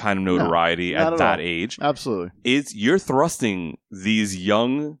have that kind of notoriety at that age. Absolutely. You're thrusting these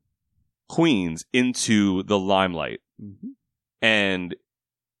young queens into the limelight. Mm-hmm. And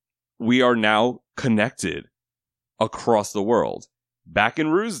we are now connected across the world. Back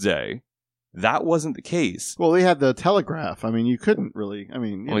in Rue's day, that wasn't the case. Well, they had the telegraph. I mean, you couldn't really. I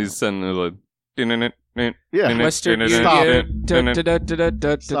mean, he's sending like, Western No,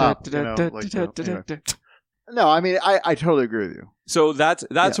 I mean, I totally agree with you. So that's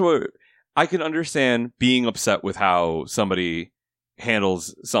what I can understand, being upset with how somebody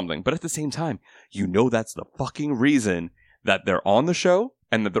handles something. But at the same time, that's the fucking reason that they're on the show,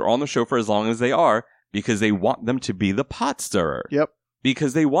 and that they're on the show for as long as they are, because they want them to be the pot stirrer. Yep.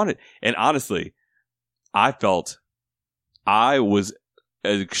 Because they want it. And honestly, I felt I was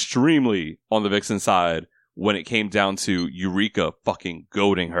extremely on the Vixen side when it came down to Eureka fucking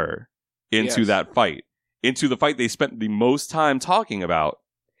goading her into that fight. Into the fight they spent the most time talking about.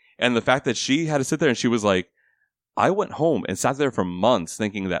 And the fact that she had to sit there and she was like, I went home and sat there for months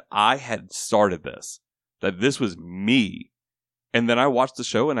thinking that I had started this. That this was me. And then I watched the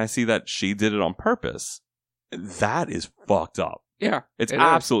show and I see that she did it on purpose. That is fucked up. Yeah. It's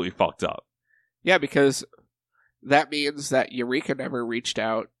absolutely fucked up. Yeah, because that means that Eureka never reached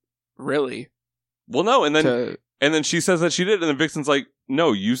out, really. Well, no, and then she says that she did, and then Vixen's like,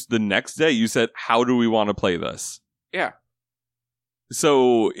 no, the next day you said, how do we want to play this? Yeah.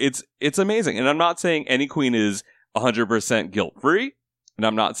 So it's amazing. And I'm not saying any queen is 100% guilt-free, and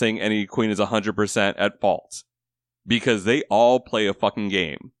I'm not saying any queen is 100% at fault. Because they all play a fucking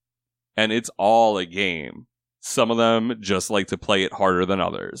game. And it's all a game. Some of them just like to play it harder than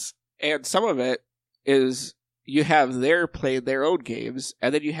others. And some of it is you have their playing their own games,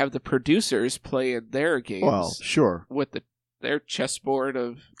 and then you have the producers playing their games. Well, sure. With their chessboard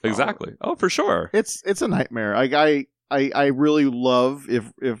of... Exactly. Oh, for sure. It's a nightmare. I really love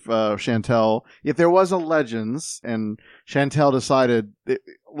if Chantel, if there was a Legends and Chantel decided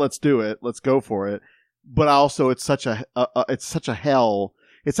let's do it, let's go for it. But also it's such a hell.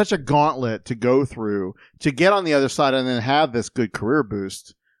 It's such a gauntlet to go through to get on the other side and then have this good career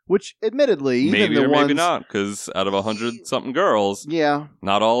boost. Which, admittedly, maybe even or the ones, maybe not, because out of 100-something girls, yeah,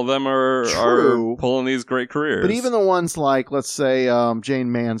 not all of them are pulling these great careers. But even the ones like, let's say,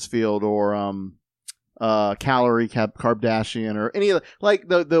 Jane Mansfield or Calorie Kardashian or any of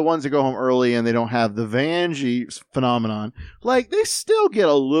the ones that go home early and they don't have the Vanjie phenomenon, like they still get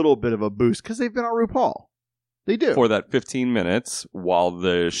a little bit of a boost because they've been on RuPaul. They do. For that 15 minutes while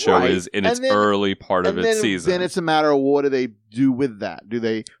the show is in its early part of its season. Then it's a matter of what do they do with that? Do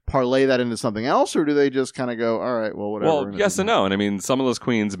they parlay that into something else, or do they just kind of go, all right, well, whatever? Well, yes and no. And I mean, some of those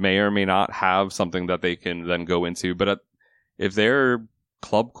queens may or may not have something that they can then go into. But if they're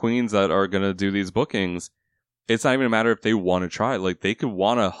club queens that are going to do these bookings, it's not even a matter if they want to try it. Like, they could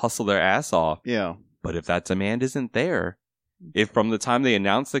want to hustle their ass off. Yeah. But if that demand isn't there, if from the time they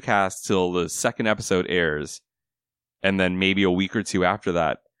announce the cast till the second episode airs, and then maybe a week or two after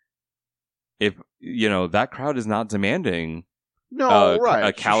that, if, that crowd is not demanding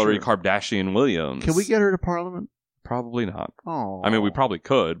a Calorie Kardashian Williams. Can we get her to Parliament? Probably not. Oh. I mean, we probably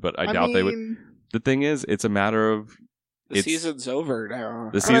could, but I doubt they would. The thing is, it's a matter of... The season's over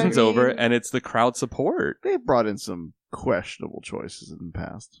now. The season's over, and it's the crowd support. They've brought in some questionable choices in the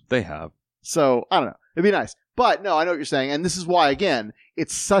past. They have. So, I don't know. It'd be nice. But, no, I know what you're saying, and this is why, again,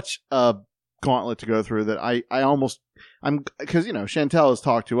 it's such a gauntlet to go through that because Chantel has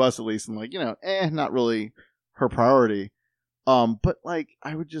talked to us at least and not really her priority, but I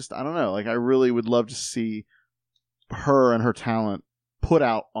don't know, I really would love to see her and her talent put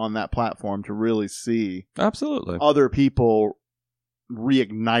out on that platform to really see absolutely other people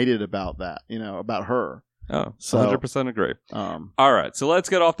reignited about that, about her. Oh, so 100% agree. All right, so let's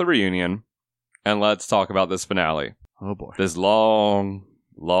get off the reunion and let's talk about this finale. Oh boy, this long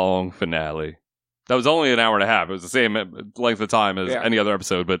finale. That was only an hour and a half. It was the same length of time as any other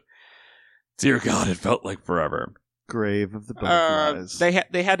episode, but dear God, it felt like forever. Grave of the Butterflies.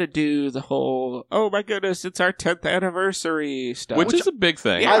 They had to do the whole, oh my goodness, it's our 10th anniversary stuff. Which is a big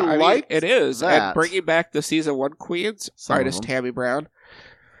thing. Yeah, I mean, it is. That. And bringing back the season 1 queens, minus Tammy Brown,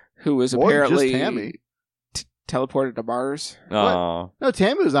 who was More than apparently just Tammy. Teleported to Mars. Oh. No,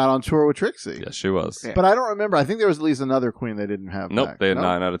 Tammy was out on tour with Trixie. Yes, she was. Yeah. But I don't remember. I think there was at least another queen they didn't have. Nope, back. they had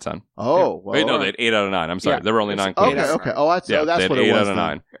 9 out of 10. Oh, well. Wait, no, they had 8 out of 9. I'm sorry. There were only 9 queens. Okay. Oh, that's they what had it 8 was. out of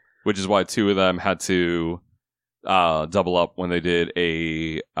 9, which is why 2 of them had to double up when they did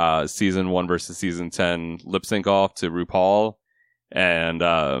a season 1 versus season 10 lip sync off to RuPaul, and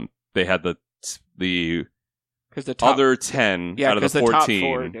they had the other 10 out of the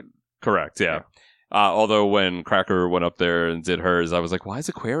 14. Correct, yeah. Although when Cracker went up there and did hers, I was like, why is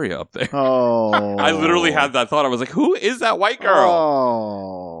Aquaria up there? Oh. I literally had that thought. I was like, who is that white girl?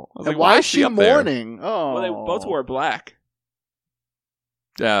 Oh. I was like, why is she up there? mourning? Oh. Well, they both wore black.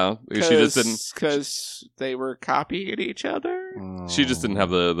 Yeah, she just didn't. Because they were copying each other? Oh. She just didn't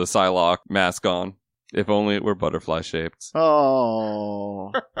have the Psylocke mask on. If only it were butterfly shaped.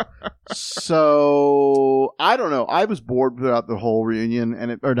 Oh. So, I don't know. I was bored throughout the whole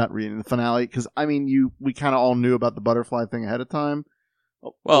reunion, or not reunion, the finale, because, I mean, we kind of all knew about the butterfly thing ahead of time.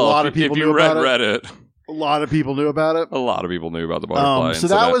 Well, a lot of people if you knew read about it. Reddit. A lot of people knew about it. A lot of people knew about the butterfly So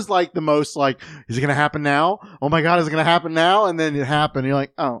that was the most is it going to happen now? Oh my God, is it going to happen now? And then it happened. You're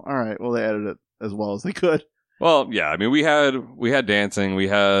like, oh, all right. Well, they edited it as well as they could. Well, yeah. I mean, we had dancing, we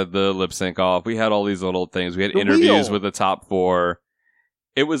had the lip sync off, we had all these little things, we had interviews with the top 4.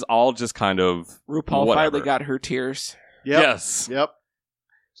 It was all just kind of RuPaul finally got her tears. Yep. Yes. Yep.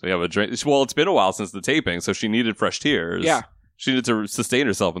 So you have a drink. Well, it's been a while since the taping, so she needed fresh tears. Yeah. She needed to sustain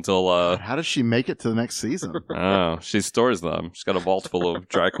herself until. God, how does she make it to the next season? Oh, she stores them. She's got a vault full of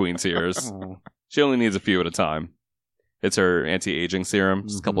drag queen tears. She only needs a few at a time. It's her anti-aging serum.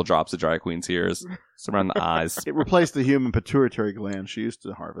 Just a couple drops of drag queen tears. Just around the eyes. It replaced the human pituitary gland she used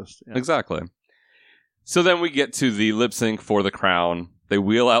to harvest. Yeah. Exactly. So then we get to the lip sync for the crown. They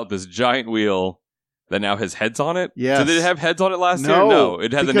wheel out this giant wheel that now has heads on it. Yes. So did it have heads on it last year? No.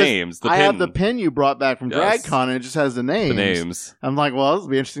 It had the names. The I pin. have the pin you brought back from DragCon, and it just has the names. The names. I'm like, well, this will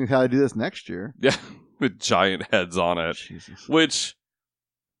be interesting how I do this next year. Yeah, with giant heads on it. Jesus. Which,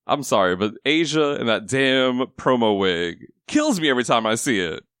 I'm sorry, but Asia and that damn promo wig kills me every time I see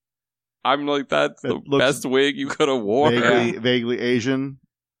it. I'm like, that's the looks best wig you could have worn. Vaguely Asian.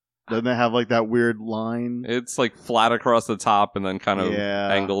 Doesn't it have like that weird line? It's like flat across the top and then kind of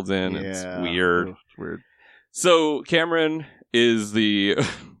angled in. It's weird. It's weird. So Cameron is the Which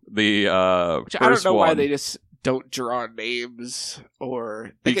first I don't know one. why they just don't draw names,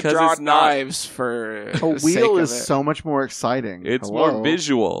 or they Because can draw it's not- knives for A the sake wheel of is it. so much more exciting. It's Hello? more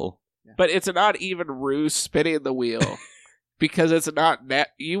visual. But it's not even Rue spinning the wheel because it's not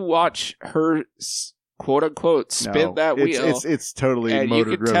you watch her quote unquote spin No, that wheel. It's totally and you motor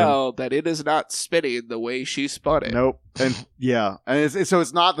can driven. tell that it is not spinning the way she spun it. Nope. And yeah, and so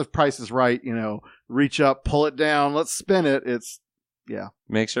it's not the Price is Right. Reach up, pull it down, let's spin it. It's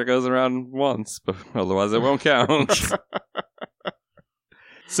Make sure it goes around once, but otherwise it won't count.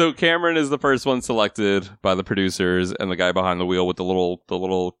 So Cameron is the first one selected by the producers and the guy behind the wheel with the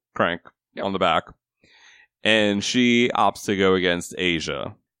little crank on the back. And she opts to go against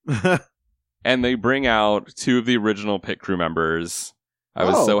Asia. And they bring out two of the original pit crew members. I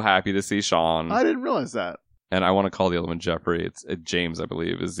was so happy to see Sean. I didn't realize that. And I want to call the other one Jeffrey. It's James, I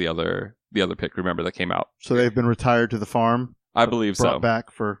believe, is the other pit crew member that came out. So they've been retired to the farm. I believe so. Brought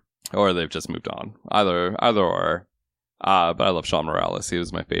back for, or they've just moved on. Either or. But I love Sean Morales. He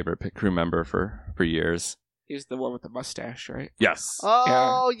was my favorite pit crew member for years. He's the one with the mustache, right? Yes.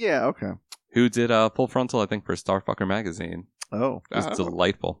 Oh yeah, okay. Who did Full Frontal? I think for Starfucker magazine. Oh, it was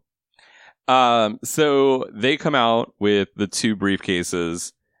delightful. So they come out with the two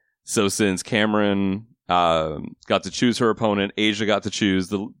briefcases. So since Cameron got to choose her opponent, Asia got to choose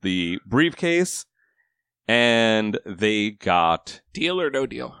the briefcase, and they got deal or no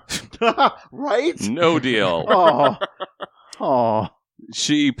deal. Right? No deal. Oh.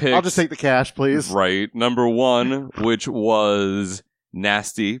 She picked. I'll just take the cash, please. Right. Number one, which was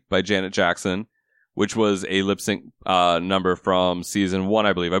Nasty by Janet Jackson, which was a lip sync number from season 1,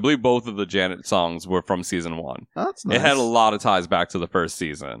 I believe. I believe both of the Janet songs were from season 1. That's nice. It had a lot of ties back to the first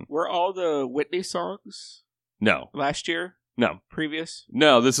season. Were all the Whitney songs No. last year? No. Previous?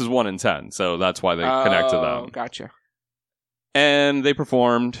 No, this is 1 in 10, so that's why they connected them. Gotcha. And they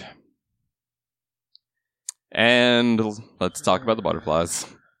performed. And let's talk about the butterflies.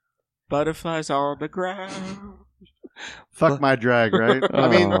 Butterflies on the ground. Fuck my drag, right? I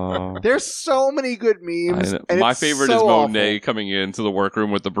mean, there's so many good memes. And my it's favorite so is awful. Monet coming into the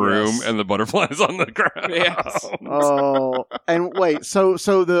workroom with the broom and the butterflies on the ground. Yes. Oh, and wait, so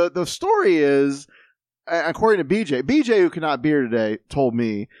the story is, according to BJ, who could not be here today, told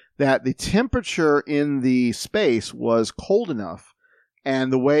me that the temperature in the space was cold enough,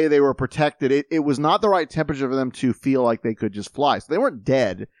 and the way they were protected, it was not the right temperature for them to feel like they could just fly. So they weren't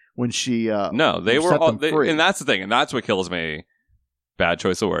dead when she no, they were set all, them free. and that's the thing, and that's what kills me. Bad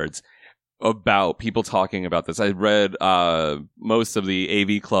choice of words about people talking about this. I read most of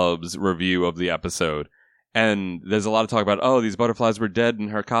the AV Club's review of the episode, and there's a lot of talk about, oh, these butterflies were dead in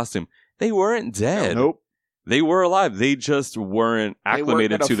her costume. They weren't dead. Nope. They were alive. They just weren't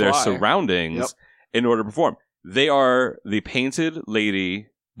acclimated gonna to their fly. surroundings in order to perform. They are the painted lady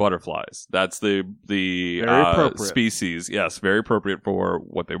butterflies. That's the Very appropriate. species. Yes, very appropriate for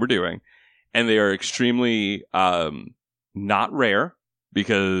what they were doing. And they are extremely not rare,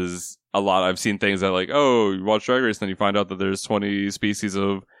 because I've seen things that like, oh, you watch Drag Race and then you find out that there's 20 species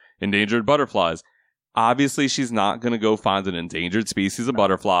of endangered butterflies. Obviously, she's not going to go find an endangered species of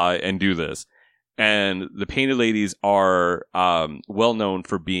butterfly and do this. And the painted ladies are well known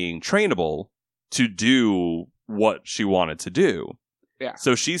for being trainable to do what she wanted to do. Yeah.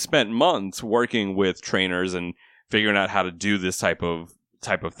 So she spent months working with trainers and figuring out how to do this type of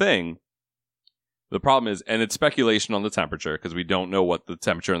thing. The problem is, and it's speculation on the temperature, because we don't know what the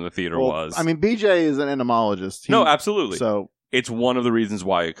temperature in the theater was. I mean, BJ is an entomologist. No, absolutely. So it's one of the reasons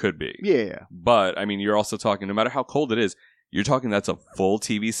why it could be. yeah. But, I mean, you're also talking, no matter how cold it is, you're talking that's a full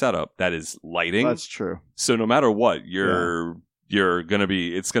TV setup. That is lighting. That's true. So no matter what, it's going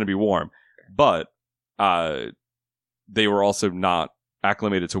to be warm. But they were also not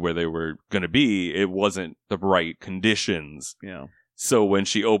acclimated to where they were going to be. It wasn't the right conditions. Yeah. So when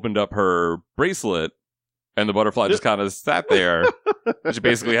she opened up her bracelet and the butterfly just kind of sat there, she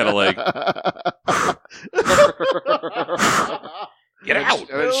basically had to like get out.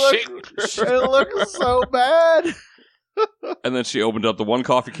 It looks so bad. And then she opened up the one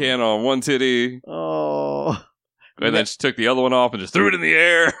coffee can on one titty. Oh. And then she took the other one off and just threw it in the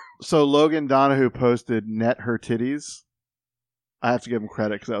air. So Logan Donahue posted "net her titties." I have to give him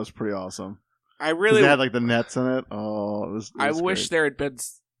credit because that was pretty awesome. I 'Cause really they had like the nets in it. Oh, it was I wish great. there had been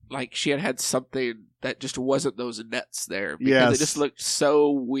like she had something that just wasn't those nets there because Yes. it just looked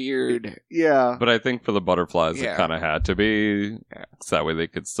so weird. Yeah. But I think for the butterflies, Yeah. it kind of had to be, so that way they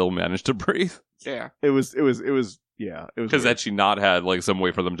could still manage to breathe. Yeah. It was yeah. It was Because weird. had she not had like some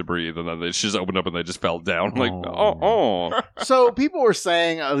way for them to breathe, and then they just opened up and they just fell down. Like, oh. So people were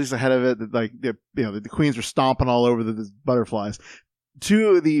saying, at least ahead of it, that like the queens were stomping all over the butterflies.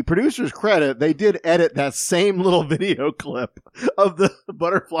 To the producer's credit, they did edit that same little video clip of the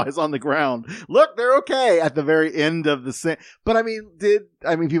butterflies on the ground. Look, they're okay at the very end of the scene. But I mean,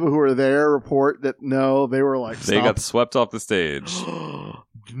 people who were there report that no, they were like They got swept off the stage.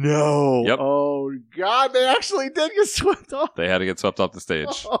 No. Yep. Oh God, they actually did get swept off. They had to get swept off the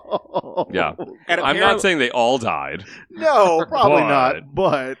stage. Yeah. And I'm not saying they all died. No, probably But- not.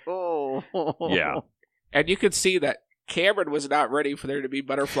 But oh, Yeah. And you could see that Cameron was not ready for there to be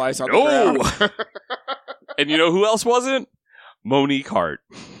butterflies on No! the ground. And you know who else wasn't? Monique Hart.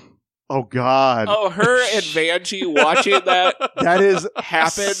 Oh God. Oh, her and Vanjie watching that That is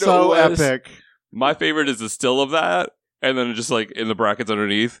happen so was epic. My favorite is the still of that, and then just like in the brackets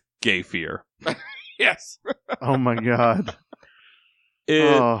underneath, gay fear. Yes. Oh my God.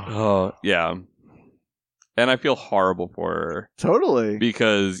 Oh, yeah. And I feel horrible for her. Totally.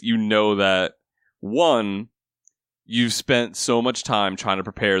 Because you know that, one, you've spent so much time trying to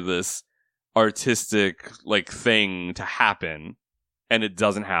prepare this artistic like thing to happen, and it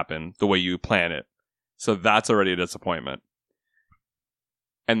doesn't happen the way you plan it. So that's already a disappointment.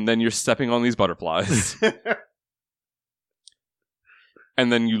 And then you're stepping on these butterflies.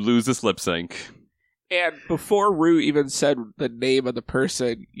 And then you lose this lip sync. And before Rue even said the name of the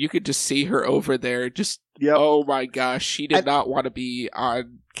person, you could just see her over there. Just, oh my gosh, she did not want to be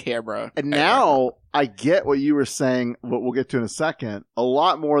on camera. And now I get what you were saying, what we'll get to in a second, a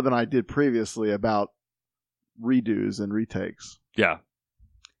lot more than I did previously about redos and retakes. Yeah.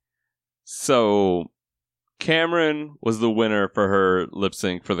 So Cameron was the winner for her lip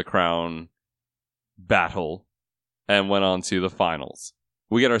sync for the crown battle and went on to the finals.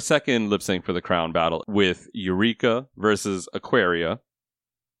 We get our second lip sync for the crown battle with Eureka versus Aquaria,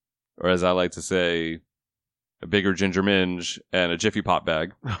 or as I like to say, a bigger ginger minge and a Jiffy Pop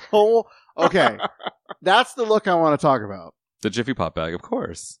bag. Oh, okay. That's the look I want to talk about. The Jiffy Pop bag, of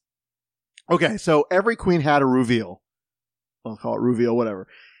course. Okay, so every queen had a reveal. I'll call it reveal, whatever.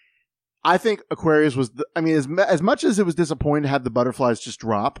 I think Aquarius was, as much as it was disappointing to have the butterflies just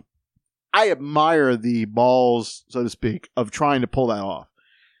drop, I admire the balls, so to speak, of trying to pull that off.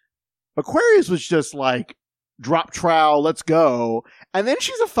 Aquarius was just like, drop trowel, let's go. And then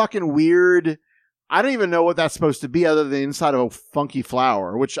she's a fucking weird, I don't even know what that's supposed to be other than the inside of a funky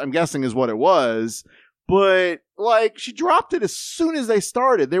flower, which I'm guessing is what it was. But, like, she dropped it as soon as they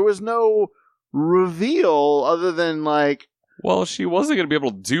started. There was no reveal other than, like... Well, she wasn't going to be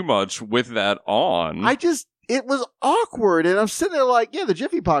able to do much with that on. It was awkward. And I'm sitting there like, yeah, the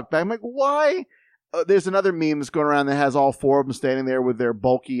Jiffy Pop bag. I'm like, why? There's another meme that's going around that has all four of them standing there with their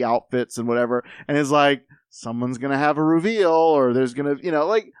bulky outfits and whatever. And it's like, someone's going to have a reveal or there's going to,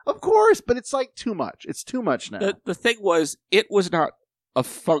 like, of course, but it's like too much. It's too much now. The thing was, it was not a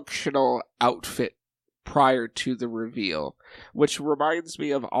functional outfit prior to the reveal, which reminds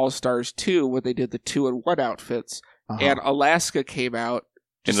me of All Stars 2 when they did the 2-in-1 outfits. And Alaska came out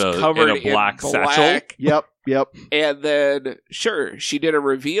just covered in a black satchel. Yep. And then, sure, she did a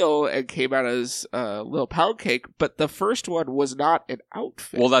reveal and came out as Lil Pound Cake, but the first one was not an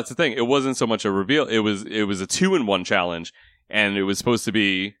outfit. Well, that's the thing. It wasn't so much a reveal. It was a 2-in-1 challenge, and it was supposed to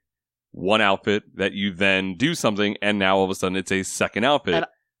be one outfit that you then do something, and now all of a sudden it's a second outfit. And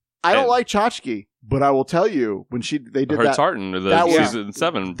I don't like Tchotchke, but I will tell you when they did Her that. tartan, that was season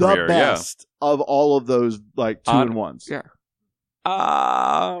 7 the premiere, best of all of those like 2-in-1s. Yeah.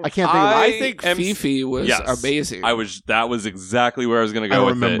 I can't think of I think Fifi was amazing. That was exactly where I was going to go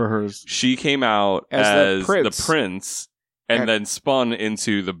with it. I remember hers. She came out as the prince and then spun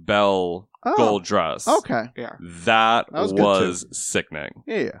into the Belle gold dress. Okay. Yeah. That was was good, sickening.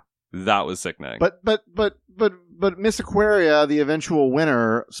 Yeah. That was sickening. But Miss Aquaria, the eventual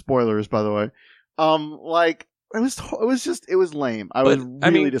winner, spoilers by the way, it was lame. I was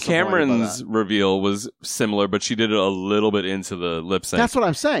really disappointed Cameron's by that. reveal was similar, but she did it a little bit into the lip sync. That's what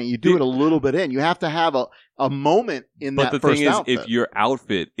I'm saying. You do it a little bit in. You have to have a moment in that first outfit. But the thing is, if your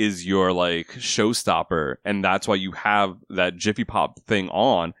outfit is your like showstopper, and that's why you have that Jiffy Pop thing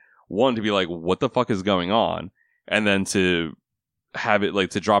on, one, to be like, what the fuck is going on? And then to have it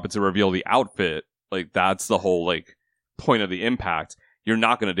like to drop it to reveal the outfit, like that's the whole like point of the impact. You're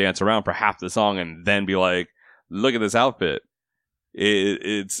not going to dance around for half the song and then be like, look at this outfit.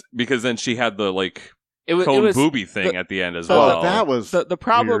 It's because then she had the like cone booby thing at the end as Oh, well. that was the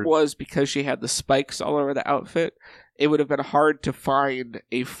problem weird. was because she had the spikes all over the outfit. It would have been hard to find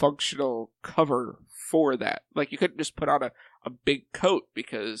a functional cover for that. Like you couldn't just put on a big coat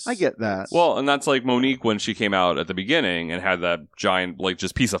because I get that. Well, and that's like Monique when she came out at the beginning and had that giant, like,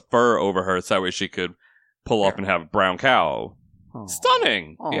 just piece of fur over her so that way she could pull off and have a brown cow. Aw.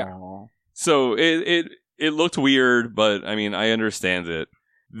 Stunning. Aw. Yeah. So it looked weird, but I mean, I understand it.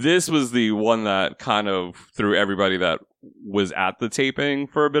 This was the one that kind of threw everybody that was at the taping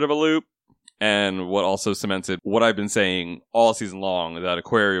for a bit of a loop. And what also cemented what I've been saying all season long, that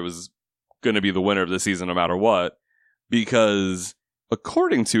Aquaria was going to be the winner of the season no matter what. Because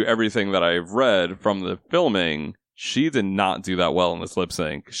according to everything that I've read from the filming, she did not do that well in this lip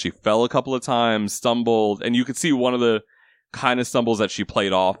sync. She fell a couple of times, stumbled, and you could see one of the kind of stumbles that she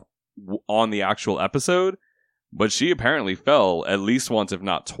played off on the actual episode. But she apparently fell at least once, if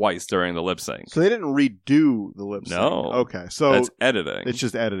not twice, during the lip sync. So they didn't redo the lip sync. No. Okay. So that's editing. It's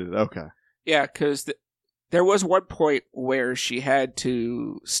just edited. Okay. Yeah, because there was one point where she had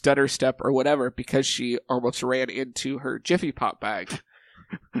to stutter step or whatever because she almost ran into her Jiffy Pop bag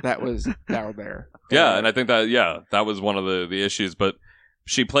that was down there. Yeah, and I think that was one of the issues. But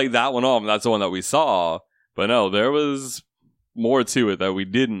she played that one off, and that's the one that we saw. But no, there was more to it that we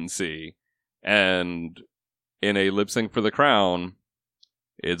didn't see. And in a lip sync for the crown,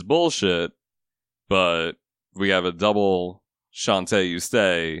 it's bullshit. But we have a double Shantae You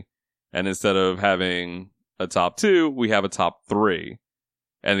Stay. And instead of having a top 2, we have a top 3.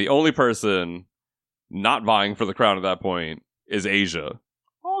 And the only person not vying for the crown at that point is Asia.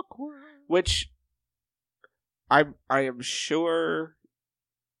 Awkward. Which I am sure,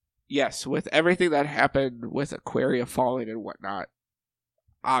 yes, with everything that happened with Aquaria falling and whatnot,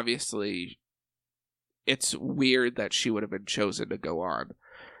 obviously it's weird that she would have been chosen to go on.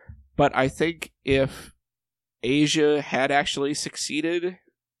 But I think if Asia had actually succeeded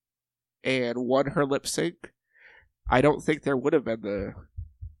and won her lip sync, I don't think there would have been the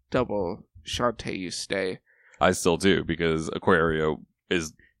double Shantae You Stay. I still do, because Aquaria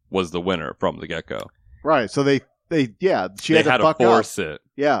was the winner from the get-go. Right. So they she had to force it.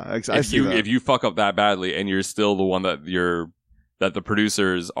 Yeah, I see that. If you fuck up that badly and you're still the one that the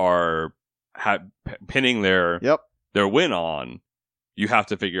producers are pinning their win on, you have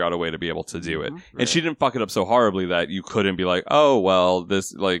to figure out a way to be able to do it. Right. And she didn't fuck it up so horribly that you couldn't be like, oh, well,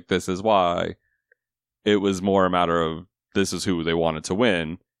 this is why. It was more a matter of, this is who they wanted to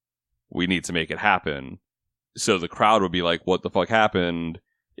win. We need to make it happen. So the crowd would be like, what the fuck happened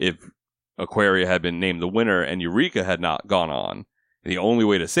if Aquaria had been named the winner and Eureka had not gone on? The only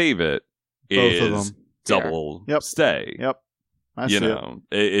way to save it is double stay. Yep. I see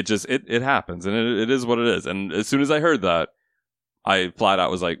it happens, and it is what it is. And as soon as I heard that, I flat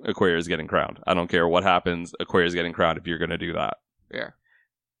out was like, Aquaria's getting crowned. I don't care what happens. Aquaria's getting crowned if you're going to do that. Yeah.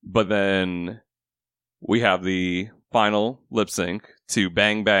 But then we have the final lip sync to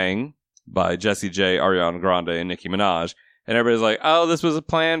Bang Bang by Jessie J, Ariana Grande, and Nicki Minaj. And everybody's like, oh, this was a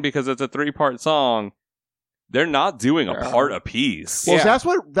plan because it's a 3-part song. They're not doing a part apiece. Well, that's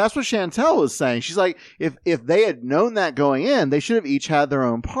what Chantel was saying. She's like, if they had known that going in, they should have each had their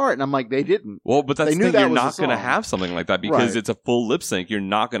own part. And I'm like, they didn't. Well, but that's they the knew thing. that You're was not the going to song. have something like that because Right. it's a full lip sync. You're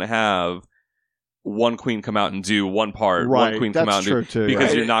not going to have one queen come out and do one part, Right. one queen come That's out and do true, too. because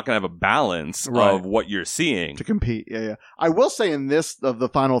Right. you're not going to have a balance Right. of what you're seeing. To compete. Yeah. I will say in this, of the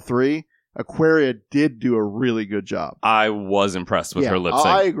final 3, Aquaria did do a really good job. I was impressed with her lip sync.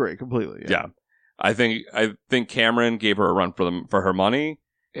 I agree completely. Yeah. I think Cameron gave her a run for her money,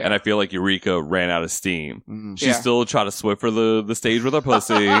 and I feel like Eureka ran out of steam. Mm-hmm. She still tried to swiffer the stage with her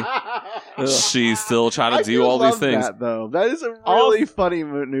pussy. She still tried to do all these things. That, though. That is a really funny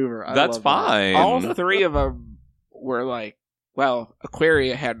maneuver. I That's love fine. All 3 of them were like, well,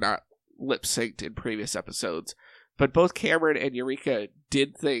 Aquaria had not lip synced in previous episodes, but both Cameron and Eureka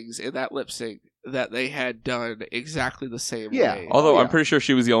did things in that lip sync that they had done exactly the same way. Although I'm pretty sure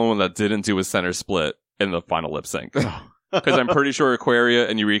she was the only one that didn't do a center split in the final lip sync. Because I'm pretty sure Aquaria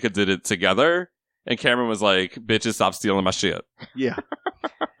and Eureka did it together, and Cameron was like, bitches, stop stealing my shit. Yeah.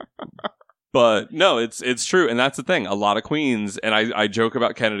 But no, it's true, and that's the thing. A lot of queens, and I joke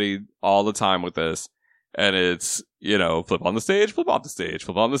about Kennedy all the time with this, and it's, flip on the stage, flip off the stage,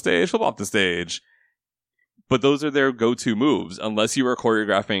 flip on the stage, flip off the stage. But those are their go-to moves, unless you are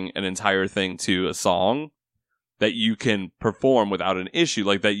choreographing an entire thing to a song that you can perform without an issue,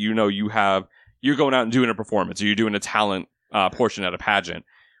 like that you're going out and doing a performance, or you're doing a talent portion at a pageant,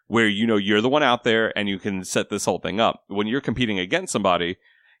 where you're the one out there and you can set this whole thing up. When you're competing against somebody,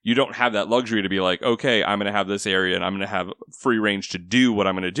 you don't have that luxury to be like, okay, I'm going to have this area and I'm going to have free range to do what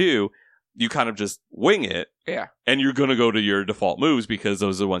I'm going to do. you kind of just wing it. Yeah. And you're going to go to your default moves because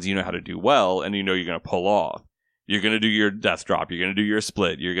those are the ones you know how to do well and you know you're going to pull off. You're going to do your death drop. You're going to do your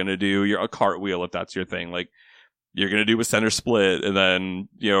split. You're going to do a cartwheel if that's your thing. Like, you're going to do a center split and then,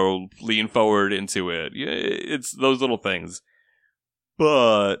 lean forward into it. It's those little things.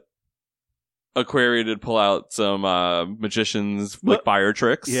 But Aquaria did pull out some magician's fire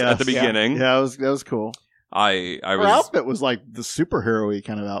tricks at the beginning. Yeah, that was cool. Her outfit was like the superhero-y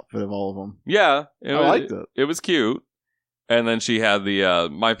kind of outfit of all of them. Yeah. I liked it. It was cute. And then she had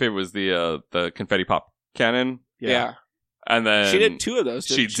my favorite was the confetti pop cannon. Yeah. And then she did 2 of those.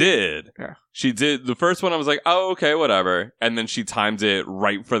 She did. Yeah. She did. The first one I was like, oh, okay, whatever. And then she timed it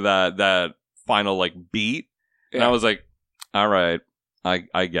right for that final beat. Yeah. And I was like, all right,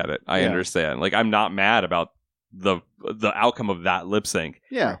 I get it. I understand. Like, I'm not mad about the outcome of that lip sync.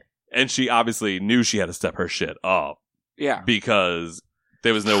 Yeah. And she obviously knew she had to step her shit up. Yeah. Because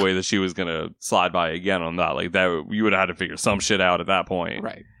there was no way that she was going to slide by again on that. Like, that you would have had to figure some shit out at that point.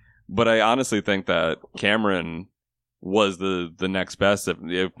 Right. But I honestly think that Cameron was the next best,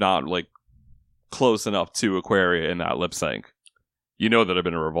 if not, close enough to Aquaria in that lip sync. You know that it'd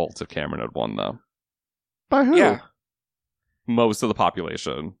been a revolt if Cameron had won, though. By who? Yeah. Most of the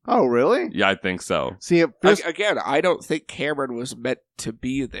population. Oh, really? Yeah, I think so. See, again, I don't think Cameron was meant to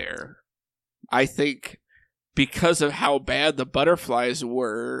be there. I think because of how bad the butterflies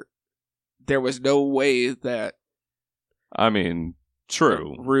were, there was no way that... I mean,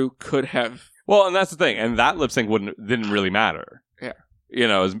 true. Rue could have... Well, and that's the thing. And that lip sync didn't really matter. Yeah.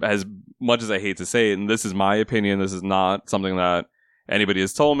 As much as I hate to say it, and this is my opinion, this is not something that anybody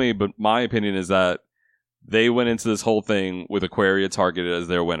has told me, but my opinion is that they went into this whole thing with Aquaria targeted as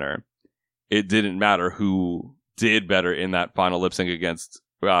their winner. It didn't matter who did better in that final lip sync against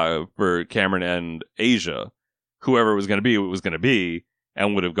for Cameron and Asia. Whoever it was going to be,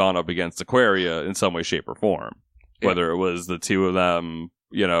 and would have gone up against Aquaria in some way, shape, or form. Yeah. Whether it was the 2 of them,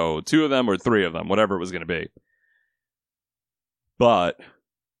 2 of them or 3 of them, whatever it was going to be. But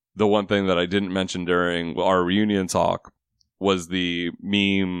the one thing that I didn't mention during our reunion talk was the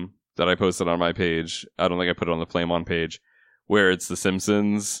meme that I posted on my page. I don't think I put it on the Flame On page, where it's The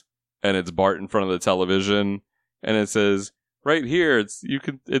Simpsons and it's Bart in front of the television and it says, right here,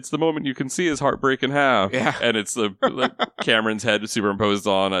 it's the moment you can see his heart break in half. Yeah. And it's Cameron's head superimposed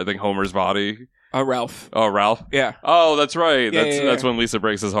on, I think, Homer's body. Ralph. Oh, Ralph? Yeah. Oh, that's right. Yeah, That's when Lisa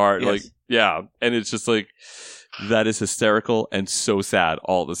breaks his heart. Yes. And it's just that is hysterical and so sad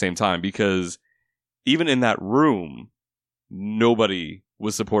all at the same time, because even in that room, nobody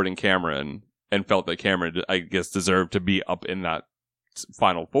was supporting Cameron and felt that Cameron, I guess, deserved to be up in that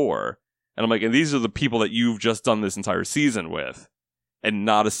Final 4. And I'm like, and these are the people that you've just done this entire season with. And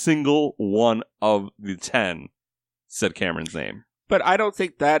not a single one of the 10 said Cameron's name. But I don't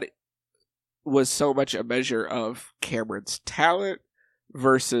think that was so much a measure of Cameron's talent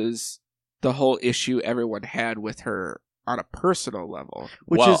versus the whole issue everyone had with her on a personal level.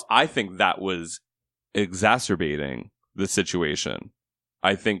 I think that was exacerbating the situation.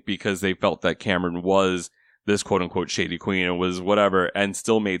 I think because they felt that Cameron was this quote-unquote shady queen and was whatever and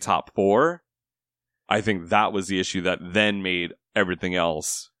still made top 4. I think that was the issue that then made everything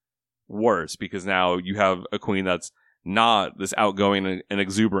else worse, because now you have a queen that's not this outgoing and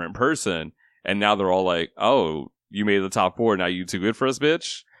exuberant person, and now they're all like, oh, you made the top 4, now you too good for us,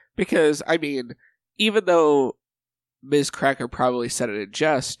 bitch? Because, I mean, even though Ms. Cracker probably said it in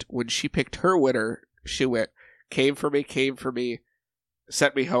jest, when she picked her winner, she went, came for me,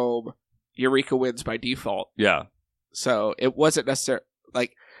 sent me home, Eureka wins by default. Yeah. So it wasn't necessarily,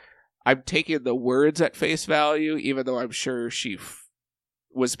 I'm taking the words at face value, even though I'm sure she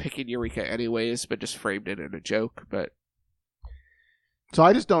was picking Eureka anyways, but just framed it in a joke, but... So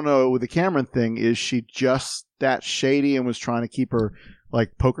I just don't know, with the Cameron thing, is she just that shady and was trying to keep her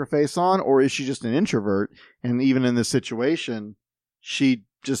poker face on, or is she just an introvert? And even in this situation, she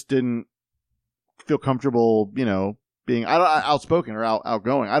just didn't feel comfortable, being outspoken or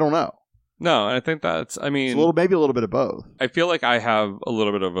outgoing. I don't know. No, I think that's, maybe a little bit of both. I feel like I have a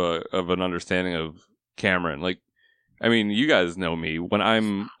little bit of an understanding of Cameron. You guys know me. When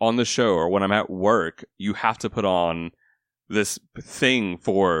I'm on the show or when I'm at work, you have to put on this thing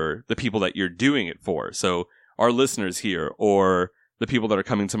for the people that you're doing it for. So our listeners here, or the people that are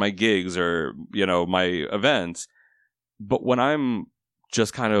coming to my gigs or, my events. But when I'm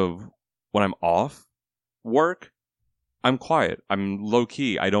just when I'm off work, I'm quiet. I'm low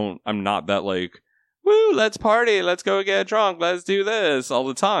key. I'm not that woo, let's party. Let's go get drunk. Let's do this all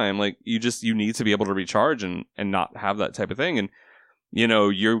the time. You need to be able to recharge and not have that type of thing. And,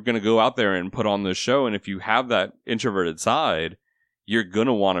 you're going to go out there and put on this show. And if you have that introverted side, you're going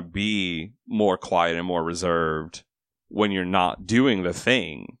to want to be more quiet and more reserved when you're not doing the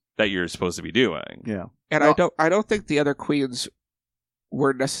thing that you're supposed to be doing. Yeah. And I don't think the other queens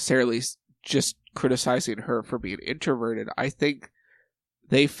were necessarily just criticizing her for being introverted. I think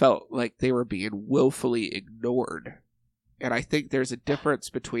they felt like they were being willfully ignored. And I think there's a difference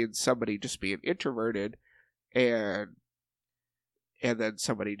between somebody just being introverted and then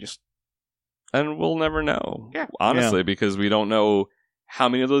somebody just... And we'll never know. Yeah. Honestly, because we don't know how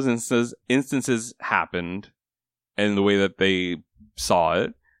many of those instances happened and the way that they saw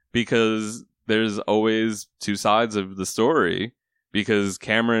it, because there's always two sides of the story, because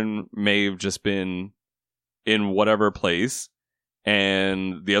Cameron may have just been in whatever place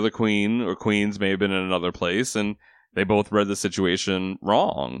and the other queen or queens may have been in another place and they both read the situation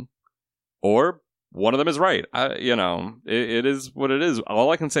wrong, or one of them is right. It is what it is.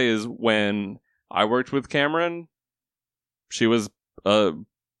 All I can say is when I worked with Cameron, she was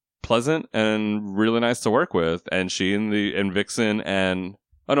pleasant and really nice to work with, and she and Vixen and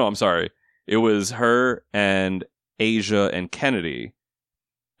it was her and Asia and Kennedy,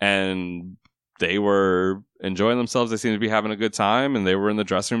 and they were enjoying themselves. They seemed to be having a good time, and they were in the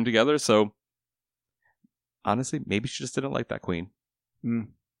dressing room together. So honestly, maybe she just didn't like that queen.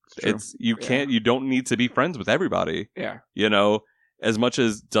 You don't need to be friends with everybody. Yeah. As much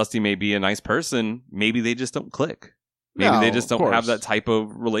as Dusty may be a nice person, maybe they just don't click. Maybe they just don't have that type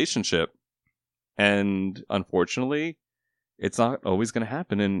of relationship. And unfortunately, it's not always going to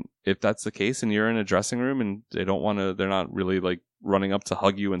happen. And if that's the case and you're in a dressing room and they're not really like running up to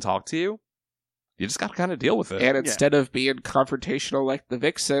hug you and talk to you, you just got to kind of deal with it. And instead of being confrontational like the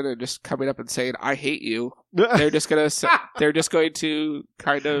Vixen and just coming up and saying, "I hate you," they're just going to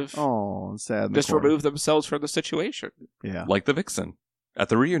kind of sad just remove themselves from the situation. Yeah. Like the Vixen at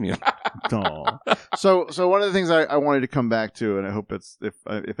the reunion. So one of the things I wanted to come back to, and I hope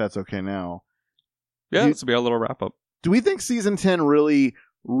if that's okay now. Yeah, this will be our little wrap up. Do we think season 10 really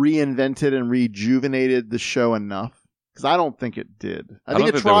reinvented and rejuvenated the show enough? Because I don't think it did. I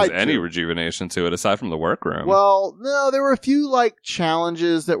don't think there was any rejuvenation to it aside from the workroom. Well, no, there were a few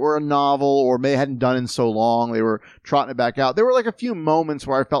challenges that were novel or hadn't done in so long. They were trotting it back out. There were a few moments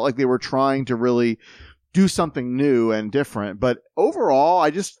where I felt like they were trying to really do something new and different. But overall,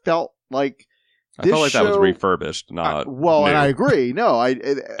 I just felt like that was refurbished, not new. And I agree. No, and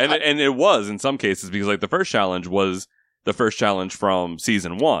it was in some cases, because the first challenge was the first challenge from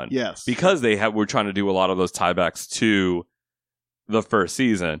season 1. Yes. Because were trying to do a lot of those tiebacks to the first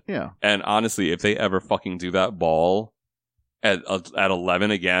season. Yeah. And honestly, if they ever fucking do that ball at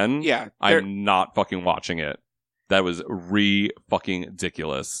 11 again, I'm not fucking watching it. That was fucking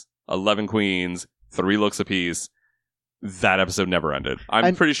ridiculous. 11 queens, 3 looks apiece. That episode never ended.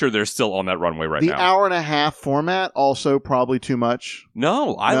 I'm pretty sure they're still on that runway right now. The hour and a half format also probably too much.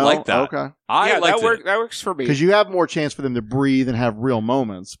 No, I like that. Okay. That works for me. Because you have more chance for them to breathe and have real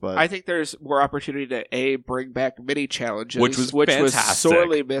moments. But I think there's more opportunity to bring back mini challenges, which was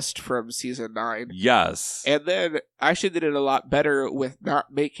sorely missed from season 9. Yes. And then actually they did a lot better with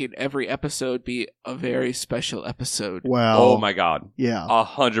not making every episode be a very special episode. Well, oh my god. Yeah.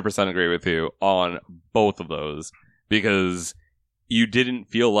 100% agree with you on both of those. Because you didn't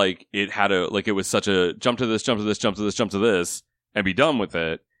feel like it had it was such a jump to this, jump to this, jump to this, jump to this, and be done with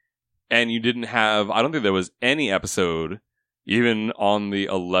it. And you didn't have, I don't think there was any episode, even on the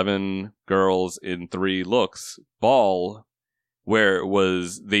 11 girls in 3 looks ball, where it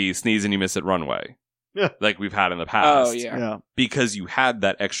was the sneeze and you miss it runway. Yeah. Like we've had in the past. Oh, yeah. Because you had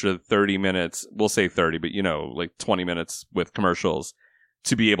that extra 30 minutes, we'll say 30, but 20 minutes with commercials,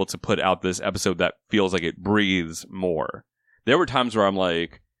 to be able to put out this episode that feels like it breathes more. There were times where I'm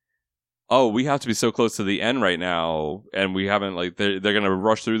like, oh, we have to be so close to the end right now, and we haven't, they're going to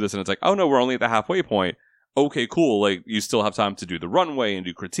rush through this, and it's like, oh no, we're only at the halfway point. Okay, cool. You still have time to do the runway and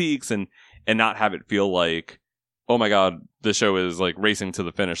do critiques and not have it feel like, oh my god, the show is racing to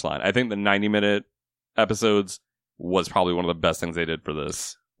the finish line. I think the 90-minute episodes was probably one of the best things they did for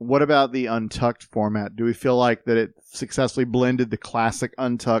this. What about the Untucked format? Do we feel like that it successfully blended the classic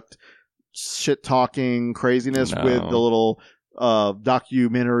Untucked shit-talking craziness with the little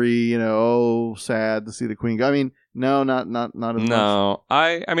documentary, sad to see the queen go? I mean, no, not as much. No,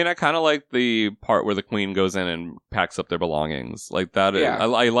 I kind of like the part where the queen goes in and packs up their belongings. Like that. Yeah.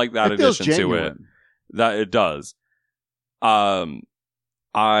 I like that addition to it. That it does. I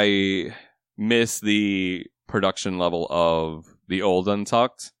miss the production level of the old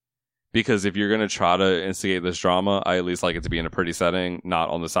Untucked, because if you're going to try to instigate this drama, I at least like it to be in a pretty setting, not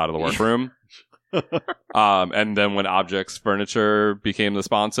on the side of the workroom. And then when Objects Furniture became the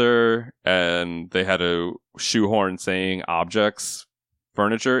sponsor and they had to shoehorn saying Objects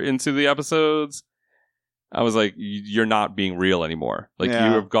furniture into the episodes, I was like, you're not being real anymore. Like, you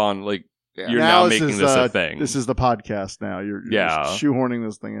have gone, like, you're now making this a thing. This is the podcast now. You're just shoehorning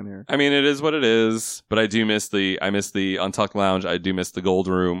this thing in here. I mean, it is what it is, but I do miss the Untucked Lounge. I do miss the Gold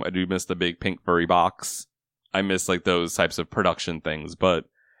Room. I do miss the big pink furry box. I miss, like, those types of production things, but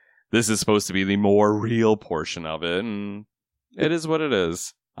this is supposed to be the more real portion of it, and it is what it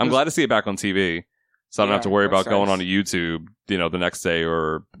is. I'm glad to see it back on TV, so I don't have to worry about going on to YouTube, the next day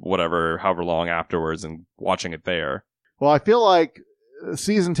or whatever, however long afterwards, and watching it there. Well, I feel like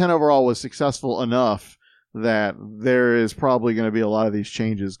season 10 overall was successful enough that there is probably going to be a lot of these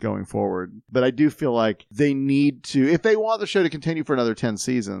changes going forward. But I do feel like they need to, if they want the show to continue for another 10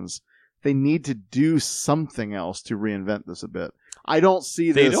 seasons, they need to do something else to reinvent this a bit. I don't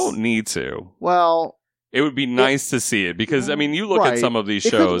see this. They don't need to. Well, it would be nice to see it because, I mean, you look at some of these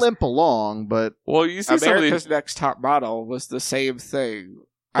shows. It could limp along, but... Well, you see America's Next Top Model was the same thing.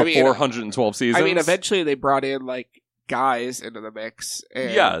 For 412 seasons? I mean, eventually they brought in, like, guys into the mix.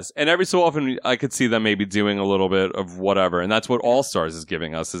 And... Yes, and every so often I could see them maybe doing a little bit of whatever, and that's what All Stars is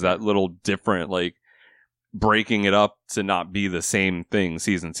giving us, is that little different, like, breaking it up to not be the same thing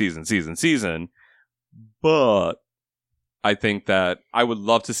season. But I think that I would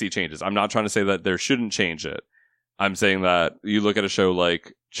love to see changes. I'm not trying to say that there shouldn't change it. I'm saying that you look at a show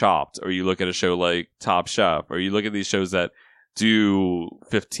like Chopped, or you look at a show like Top Chef, or you look at these shows that do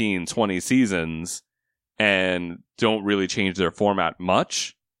 15, 20 seasons and don't really change their format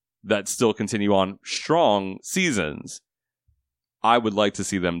much, that still continue on strong seasons. I would like to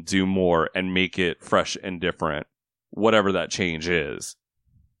see them do more and make it fresh and different, whatever that change is.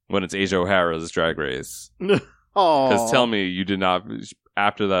 When it's Asia O'Hara's Drag Race. Because tell me you did not,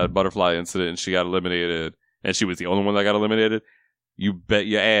 after that butterfly incident and she got eliminated, and she was the only one that got eliminated, you bet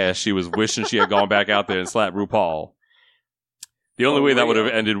your ass she was wishing she had gone back out there and slapped RuPaul. The only way that would have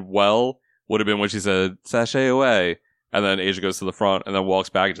ended well would have been when she said, "Sashay away." And then Asia goes to the front and then walks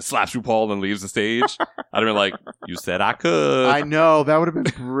back and just slaps RuPaul and then leaves the stage. I'd have been like, you said I could. I know. That would have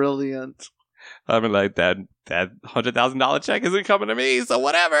been brilliant. I'd have been like, that $100,000 check isn't coming to me, so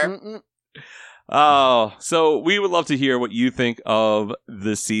whatever. Oh, so we would love to hear what you think of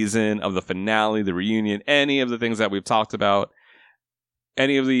the season, of the finale, the reunion, any of the things that we've talked about.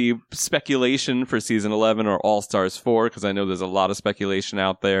 Any of the speculation for season 11 or All Stars 4, because I know there's a lot of speculation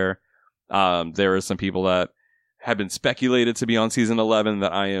out there. There are some people that have been speculated to be on season 11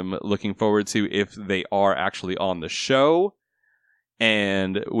 that I am looking forward to if they are actually on the show,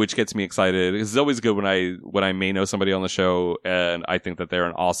 and which gets me excited. It's always good when I may know somebody on the show and I think that they're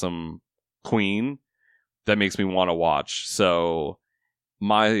an awesome queen. That makes me want to watch. So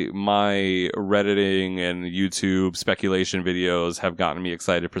my Redditing and YouTube speculation videos have gotten me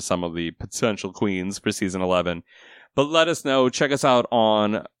excited for some of the potential queens for season 11. But let us know. Check us out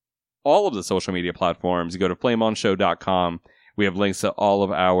on all of the social media platforms. You go to flameonshow.com. We have links to all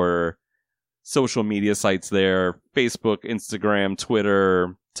of our social media sites there. Facebook, Instagram,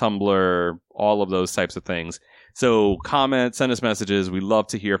 Twitter, Tumblr, all of those types of things. So comment, send us messages. We love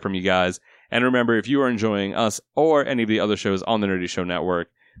to hear from you guys. And remember, if you are enjoying us or any of the other shows on the Nerdy Show Network,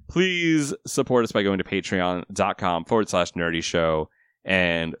 please support us by going to patreon.com/Nerdy Show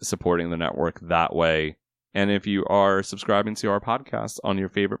and supporting the network that way. And if you are subscribing to our podcast on your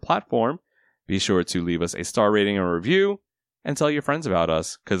favorite platform, be sure to leave us a star rating or review and tell your friends about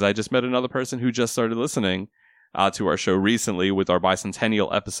us. Because I just met another person who just started listening to our show recently with our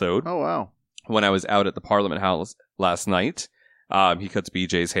bicentennial episode. Oh, wow. When I was out at the Parliament House last night. He cuts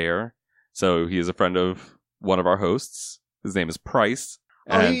BJ's hair. So he is a friend of one of our hosts. His name is Price.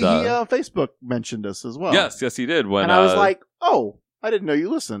 And he Facebook mentioned us as well. Yes, he did. And I was like, oh, I didn't know you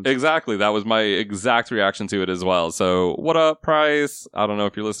listened. Exactly. That was my exact reaction to it as well. So, what up, Price? I don't know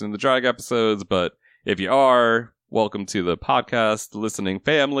if you're listening to the drag episodes, but if you are, welcome to the podcast listening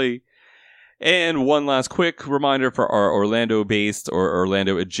family. And one last quick reminder for our Orlando-based or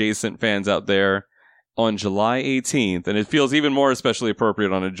Orlando-adjacent fans out there. On July 18th, and it feels even more especially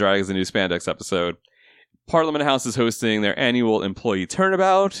appropriate on a Drag is the New Spandex episode, Parliament House is hosting their annual employee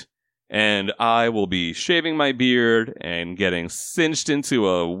turnabout. And I will be shaving my beard and getting cinched into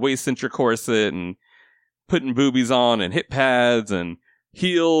a waist-cincher corset and putting boobies on and hip pads and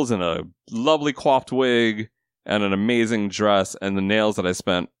heels and a lovely coiffed wig and an amazing dress and the nails that I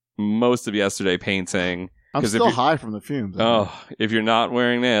spent most of yesterday painting. I'm still high from the fumes. Oh, if you're not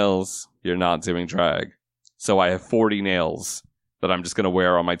wearing nails, you're not doing drag. So I have 40 nails that I'm just going to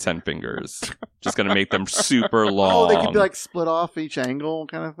wear on my 10 fingers. Just going to make them super long. Oh, they could be like split off each angle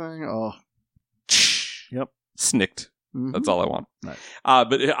kind of thing. Oh. Yep. Snicked. Mm-hmm. That's all I want. Nice.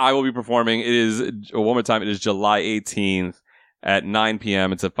 But I will be performing. It is, one more time, it is July 18th at 9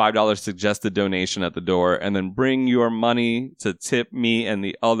 p.m. It's a $5 suggested donation at the door, and then bring your money to tip me and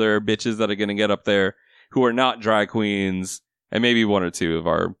the other bitches that are going to get up there who are not drag queens, and maybe one or two of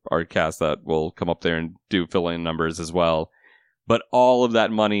our cast that will come up there and do fill-in numbers as well. But all of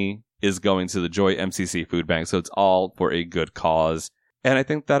that money is going to the Joy MCC Food Bank, so it's all for a good cause. And I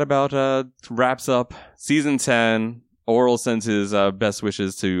think that about wraps up Season 10. Oral sends his best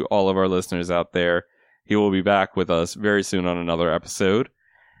wishes to all of our listeners out there. He will be back with us very soon on another episode.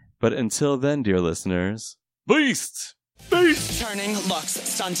 But until then, dear listeners, Beast! Beast! Turning looks,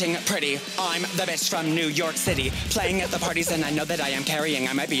 stunting pretty. I'm the bitch from New York City. Playing at the parties and I know that I am carrying.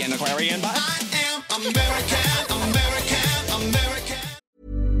 I might be an Aquarian, but I am American, American, American.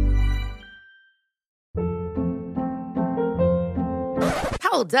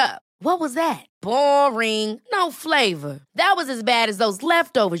 Hold up. What was that? Boring. No flavor. That was as bad as those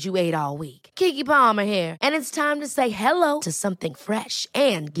leftovers you ate all week. Keke Palmer here, and it's time to say hello to something fresh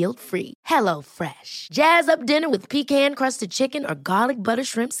and guilt-free. Hello Fresh. Jazz up dinner with pecan-crusted chicken or garlic butter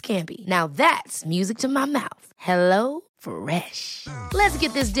shrimp scampi. Now that's music to my mouth. Hello Fresh. Let's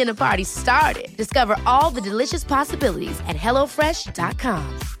get this dinner party started. Discover all the delicious possibilities at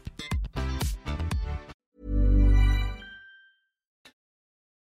HelloFresh.com.